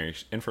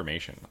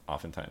information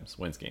oftentimes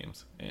wins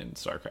games. In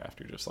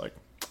StarCraft, you're just like,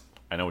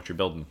 I know what you're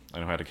building. I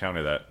know how to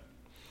counter that.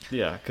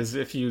 Yeah, because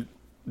if you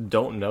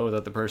don't know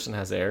that the person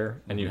has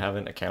air and you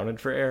haven't accounted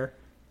for air,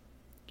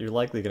 you're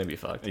likely going to be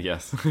fucked.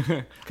 Yes.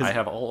 I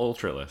have all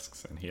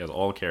Ultralisks, and he has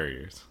all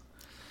carriers.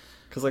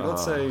 Because, like,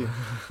 let's say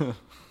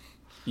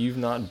you've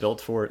not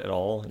built for it at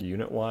all,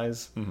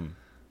 unit-wise,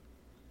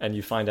 and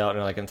you find out,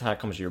 and like an attack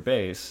comes to your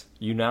base,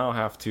 you now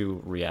have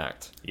to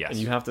react. Yes. And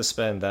you have to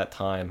spend that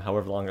time,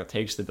 however long it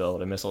takes to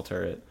build a missile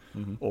turret,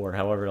 or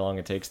however long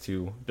it takes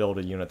to build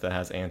a unit that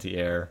has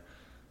anti-air,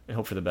 and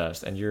hope for the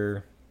best. And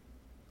you're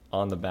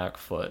on the back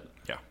foot.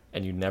 Yeah.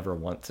 And you never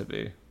want to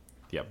be.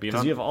 Yeah.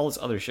 Because you have all this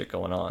other shit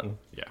going on.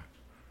 Yeah.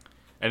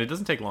 And it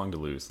doesn't take long to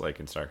lose, like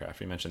in StarCraft.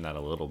 We mentioned that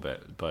a little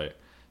bit, but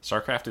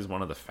StarCraft is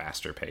one of the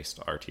faster paced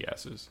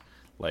RTSs.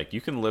 Like,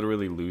 you can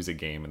literally lose a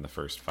game in the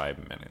first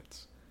 5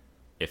 minutes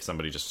if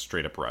somebody just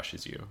straight up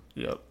rushes you.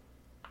 Yep.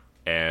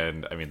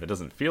 And, I mean, that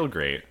doesn't feel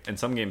great. And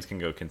some games can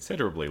go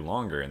considerably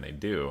longer, and they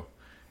do.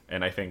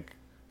 And I think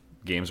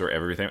games where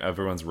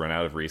everyone's run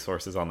out of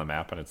resources on the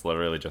map, and it's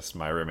literally just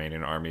my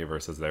remaining army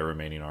versus their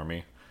remaining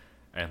army.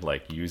 And,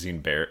 like,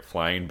 using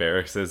flying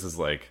barracks is,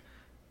 like,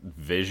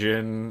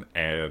 vision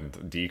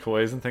and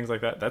decoys and things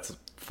like that. That's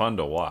fun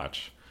to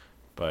watch.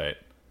 But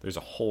there's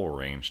a whole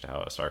range to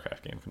how a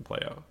StarCraft game can play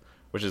out.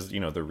 Which is, you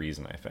know, the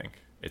reason I think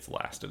it's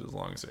lasted as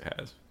long as it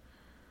has.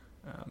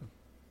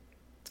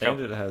 And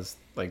it has,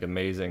 like,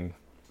 amazing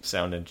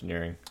sound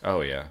engineering.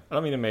 Oh, yeah. I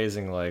don't mean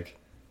amazing, like,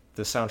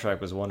 the soundtrack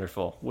was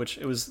wonderful, which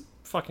it was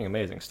fucking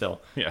amazing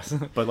still. Yes.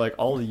 But, like,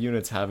 all the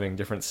units having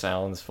different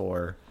sounds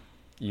for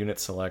unit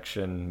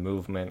selection,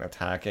 movement,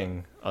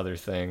 attacking, other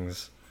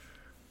things.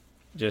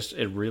 Just,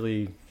 it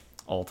really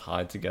all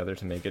tied together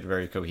to make it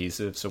very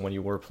cohesive. So when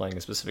you were playing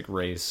a specific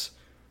race,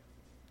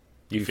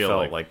 you feel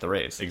felt like the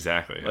race.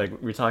 Exactly. Like,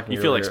 we were talking You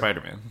earlier, feel like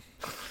Spider-Man.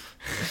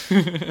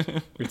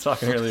 we were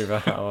talking earlier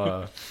about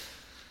how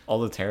all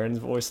the Terran's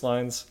voice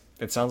lines,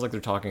 it sounds like they're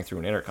talking through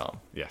an intercom.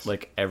 Yes.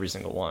 Like, every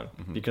single one.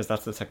 Because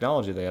that's the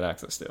technology they had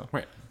access to.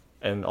 Right.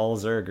 And all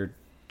Zerg are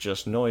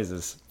just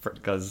noises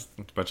because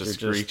A bunch of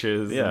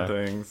screeches and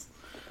things.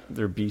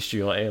 they're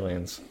bestial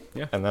aliens.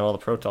 Yeah. And then all the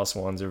Protoss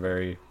ones are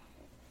very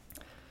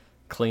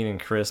clean and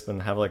crisp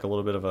and have like a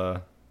little bit of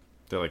a...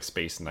 They're like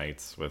space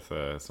knights with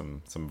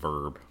some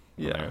verb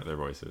in their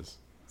voices.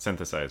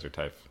 Synthesizer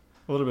type.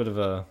 A little bit of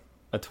a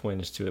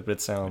twinge to it, but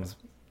it sounds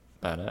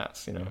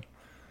badass, you know?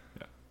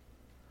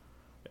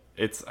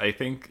 Yeah. I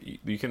think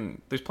you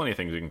can... There's plenty of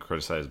things you can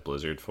criticize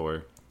Blizzard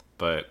for,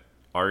 but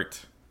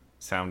art,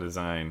 sound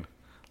design,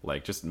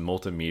 like just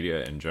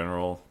multimedia in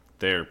general,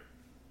 they're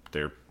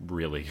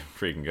really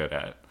freaking good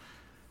at it.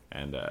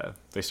 And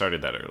they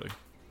started that early.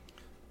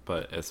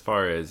 But as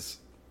far as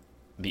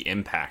the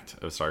impact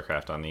of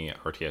StarCraft on the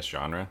RTS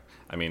genre,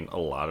 I mean, a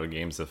lot of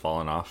games have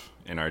fallen off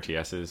in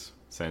RTSs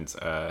since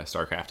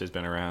StarCraft has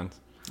been around.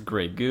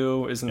 Grey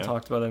Goo isn't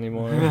talked about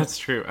anymore. That's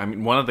true. I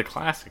mean, one of the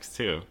classics,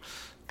 too,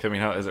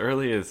 coming out as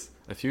early as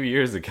a few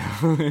years ago.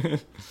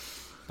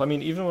 I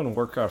mean, even when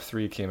Warcraft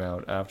 3 came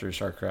out after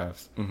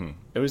StarCraft,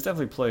 it was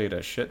definitely played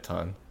a shit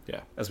ton.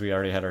 Yeah. As we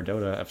already had our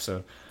Dota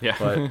episode. Yeah.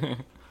 But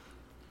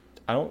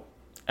I don't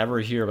ever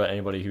hear about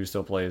anybody who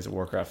still plays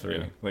Warcraft 3.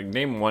 Yeah. Like,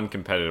 name one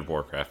competitive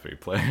Warcraft 3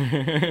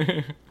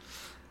 player.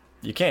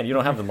 You can't. You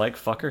don't have the mic,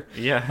 fucker.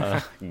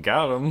 Yeah.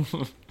 Got him.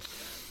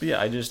 But yeah,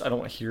 I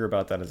don't hear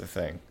about that as a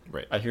thing.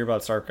 Right. I hear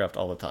about StarCraft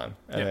all the time.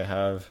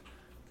 And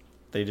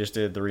they just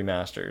did the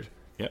remastered.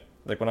 Yeah.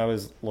 Like when I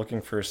was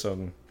looking for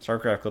some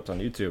StarCraft clips on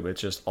YouTube,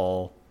 it's just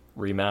all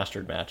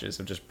remastered matches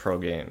of just pro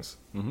games.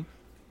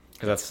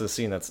 Because that's the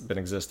scene that's been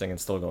existing and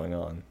still going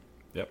on.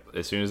 Yep.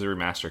 As soon as the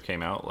remaster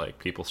came out, like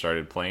people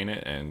started playing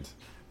it, and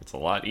it's a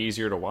lot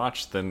easier to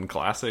watch than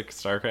classic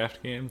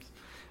StarCraft games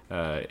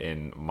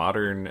in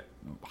modern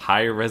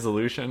high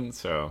resolution.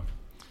 So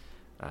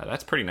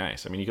that's pretty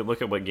nice. I mean, you could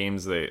look at what game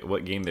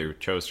they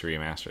chose to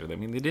remaster. I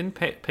mean, they didn't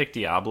pick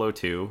Diablo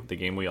 2, the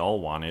game we all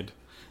wanted.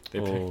 They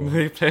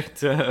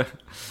picked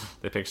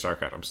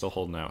StarCraft. I'm still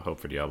holding out hope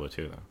for Diablo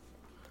 2 though.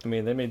 I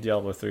mean, they made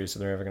Diablo 3, so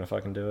they're never gonna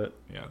fucking do it.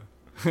 Yeah.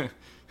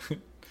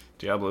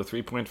 Diablo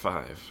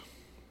 3.5.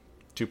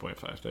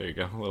 2.5. There you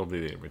go. A little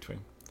bit in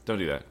between. Don't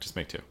do that. Just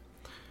make 2.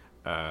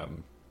 But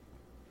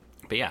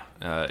yeah,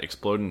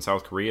 Explode in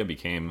South Korea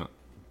became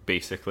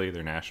basically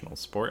their national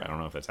sport. I don't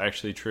know if that's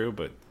actually true,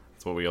 but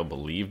it's what we all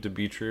believe to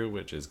be true,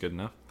 which is good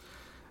enough.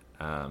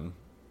 And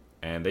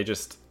they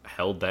just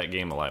held that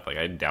game alive. Like,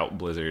 I doubt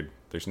Blizzard...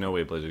 There's no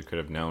way Blizzard could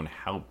have known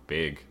how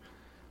big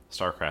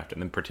StarCraft,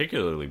 and then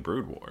particularly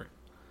Brood War,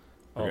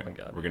 my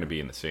God, we're going to be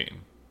in the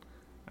scene.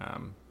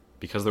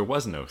 Because there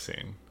was no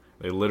scene.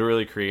 They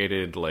literally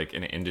created like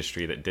an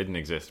industry that didn't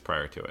exist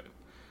prior to it.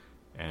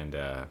 And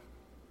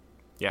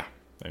yeah,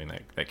 I mean,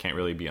 that can't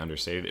really be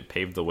understated. It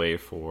paved the way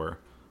for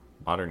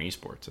modern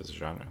esports as a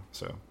genre.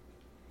 So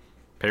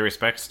pay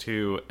respects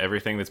to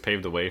everything that's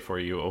paved the way for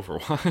you,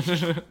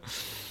 Overwatch.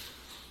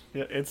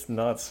 Yeah, it's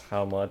nuts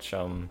how much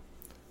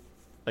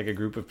like a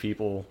group of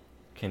people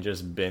can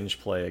just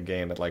binge play a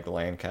game at like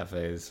LAN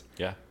cafes.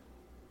 Yeah.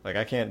 Like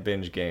I can't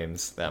binge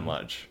games that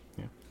much.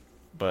 Yeah.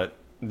 But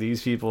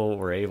these people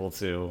were able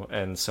to,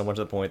 and so much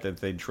to the point that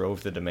they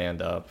drove the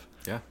demand up.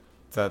 Yeah.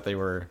 That they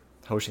were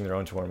hosting their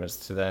own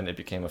tournaments, to then it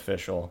became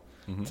official,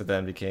 to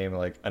then became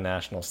like a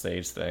national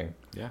stage thing.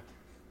 Yeah.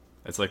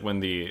 It's like when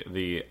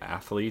the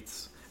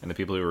athletes and the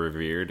people who are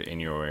revered in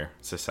your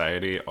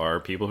society are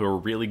people who are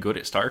really good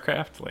at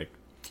StarCraft. Like,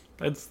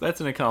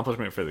 that's an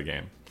accomplishment for the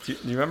game. Do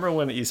you remember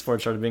when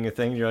esports started being a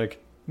thing? You're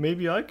like,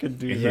 maybe I could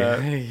do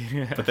that.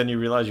 Yeah. But then you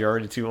realize you're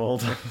already too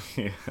old.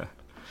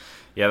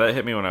 Yeah, that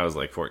hit me when I was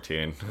like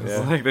 14. I was Yeah.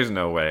 like, there's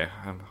no way.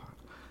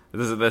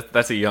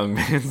 That's a young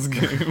man's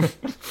game.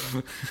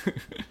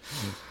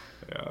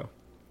 Yeah.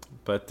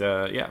 But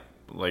yeah,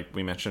 like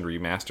we mentioned,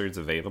 remastered's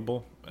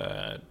available.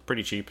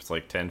 Pretty cheap. It's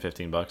like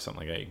 $10-15, something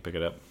like that. You can pick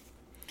it up.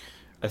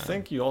 I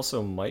think you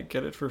also might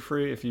get it for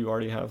free if you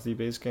already have the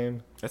base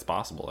game. It's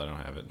possible. I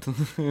don't have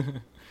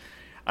it.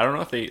 I don't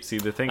know if they... See,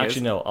 the thing Actually,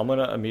 is... no. I'm going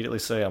to immediately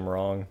say I'm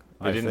wrong.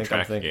 They didn't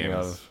track I'm thinking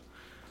games. of...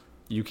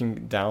 You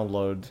can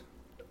download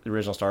the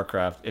original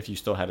StarCraft if you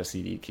still had a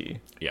CD key.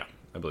 Yeah,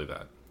 I believe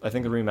that. I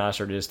think the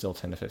remastered is still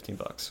 $10 to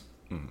 $15.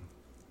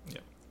 Yeah.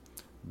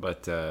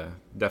 But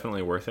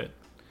definitely worth it.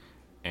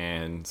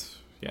 And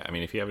yeah, I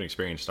mean, if you haven't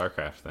experienced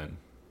StarCraft, then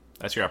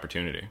that's your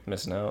opportunity.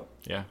 Missing out.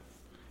 Yeah.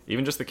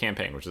 Even just the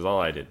campaign, which is all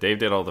I did. Dave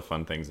did all the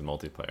fun things in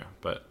multiplayer,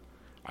 but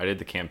I did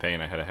the campaign.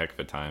 I had a heck of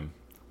a time.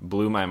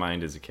 Blew my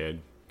mind as a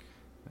kid.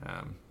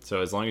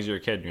 So as long as you're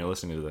a kid and you're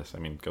listening to this, I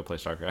mean, go play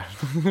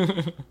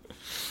StarCraft.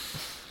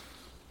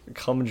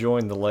 Come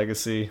join the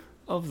legacy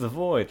of the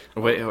void.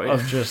 Wait.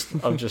 Of just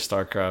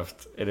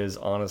StarCraft. It is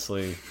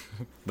honestly...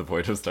 The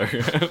void of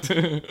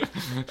StarCraft.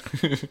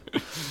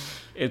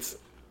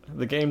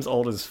 The game's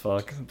old as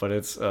fuck, but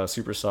it's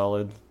super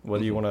solid.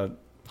 Whether you want to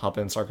hop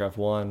in StarCraft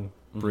 1,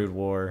 Brood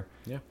War,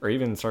 or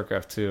even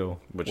StarCraft 2,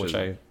 which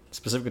I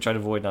specifically try to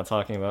avoid not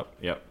talking about.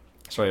 Yep.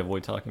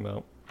 Avoid talking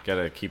about.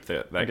 Gotta keep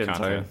that content.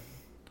 Tired.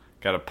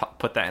 Gotta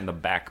put that in the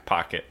back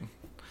pocket.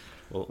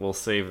 We'll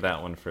save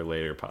that one for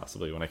later,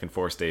 possibly, when I can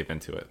force Dave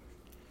into it.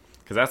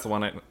 Because that's the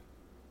one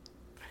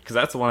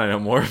I know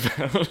more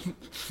about.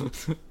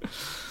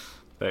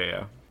 But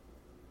yeah.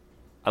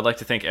 I'd like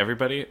to thank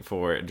everybody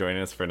for joining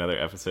us for another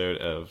episode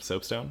of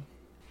Soapstone.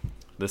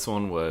 This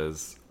one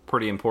was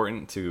pretty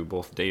important to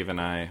both Dave and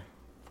I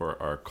for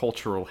our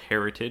cultural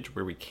heritage,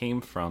 where we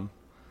came from.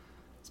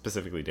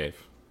 Specifically Dave,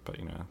 but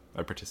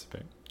I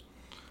participate.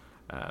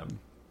 I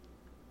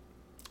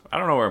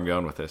don't know where I'm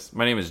going with this.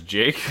 My name is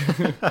Jake.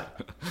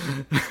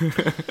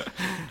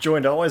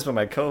 Joined always by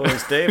my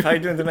co-host Dave. How you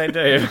doing tonight,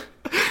 Dave?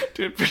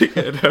 Doing pretty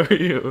good. How are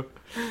you?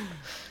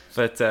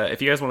 But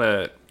if you guys want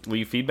to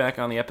leave feedback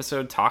on the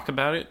episode, talk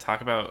about it,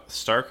 talk about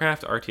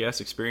StarCraft RTS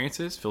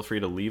experiences, feel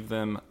free to leave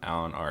them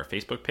on our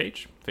Facebook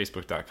page,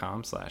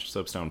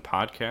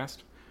 facebook.com/soapstonepodcast.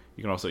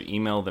 You can also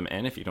email them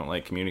in if you don't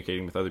like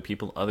communicating with other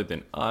people other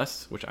than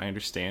us, which I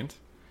understand,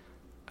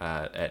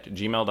 at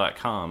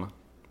gmail.com/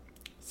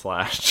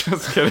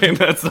 just kidding,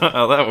 that's not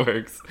how that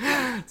works.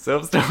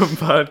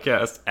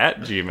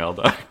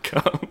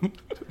 soapstonepodcast@gmail.com.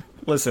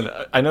 Listen,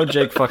 I know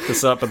Jake fucked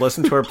this up, but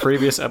listen to our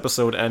previous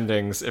episode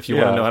endings if you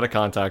want to know how to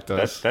contact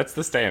us. That's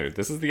the standard.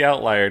 This is the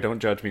outlier. Don't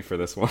judge me for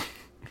this one.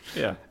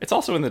 Yeah. It's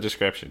also in the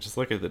description. Just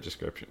look at the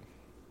description.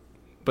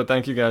 But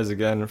thank you guys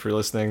again for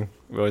listening.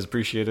 We always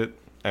appreciate it,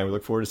 and we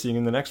look forward to seeing you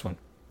in the next one.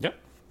 Yep.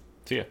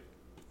 See ya.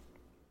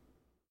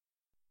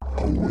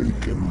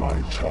 Awaken,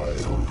 my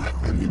child,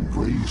 and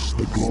embrace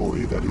the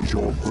glory that is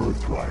your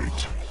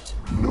birthright.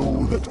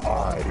 Know that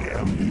I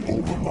am the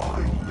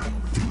Overmind,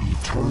 the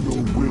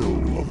eternal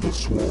will of the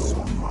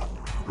Swarm,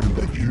 and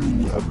that you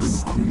have been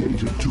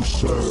created to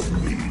serve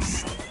me.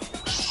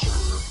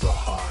 Serve the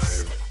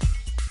Hive.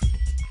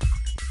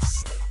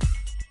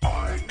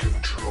 I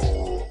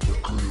control the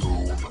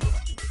groove.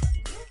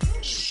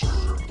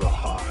 Serve the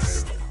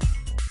Hive.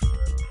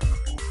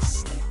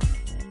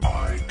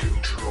 I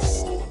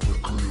control the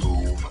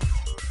groove.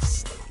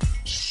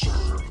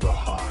 Serve the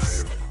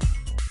Hive.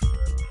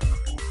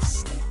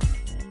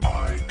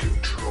 I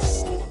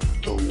control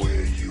the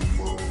way you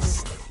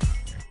move.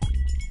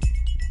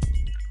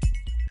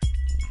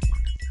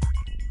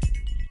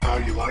 How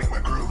you like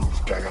my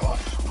groove,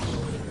 Dagoff?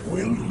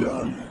 Well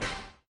done.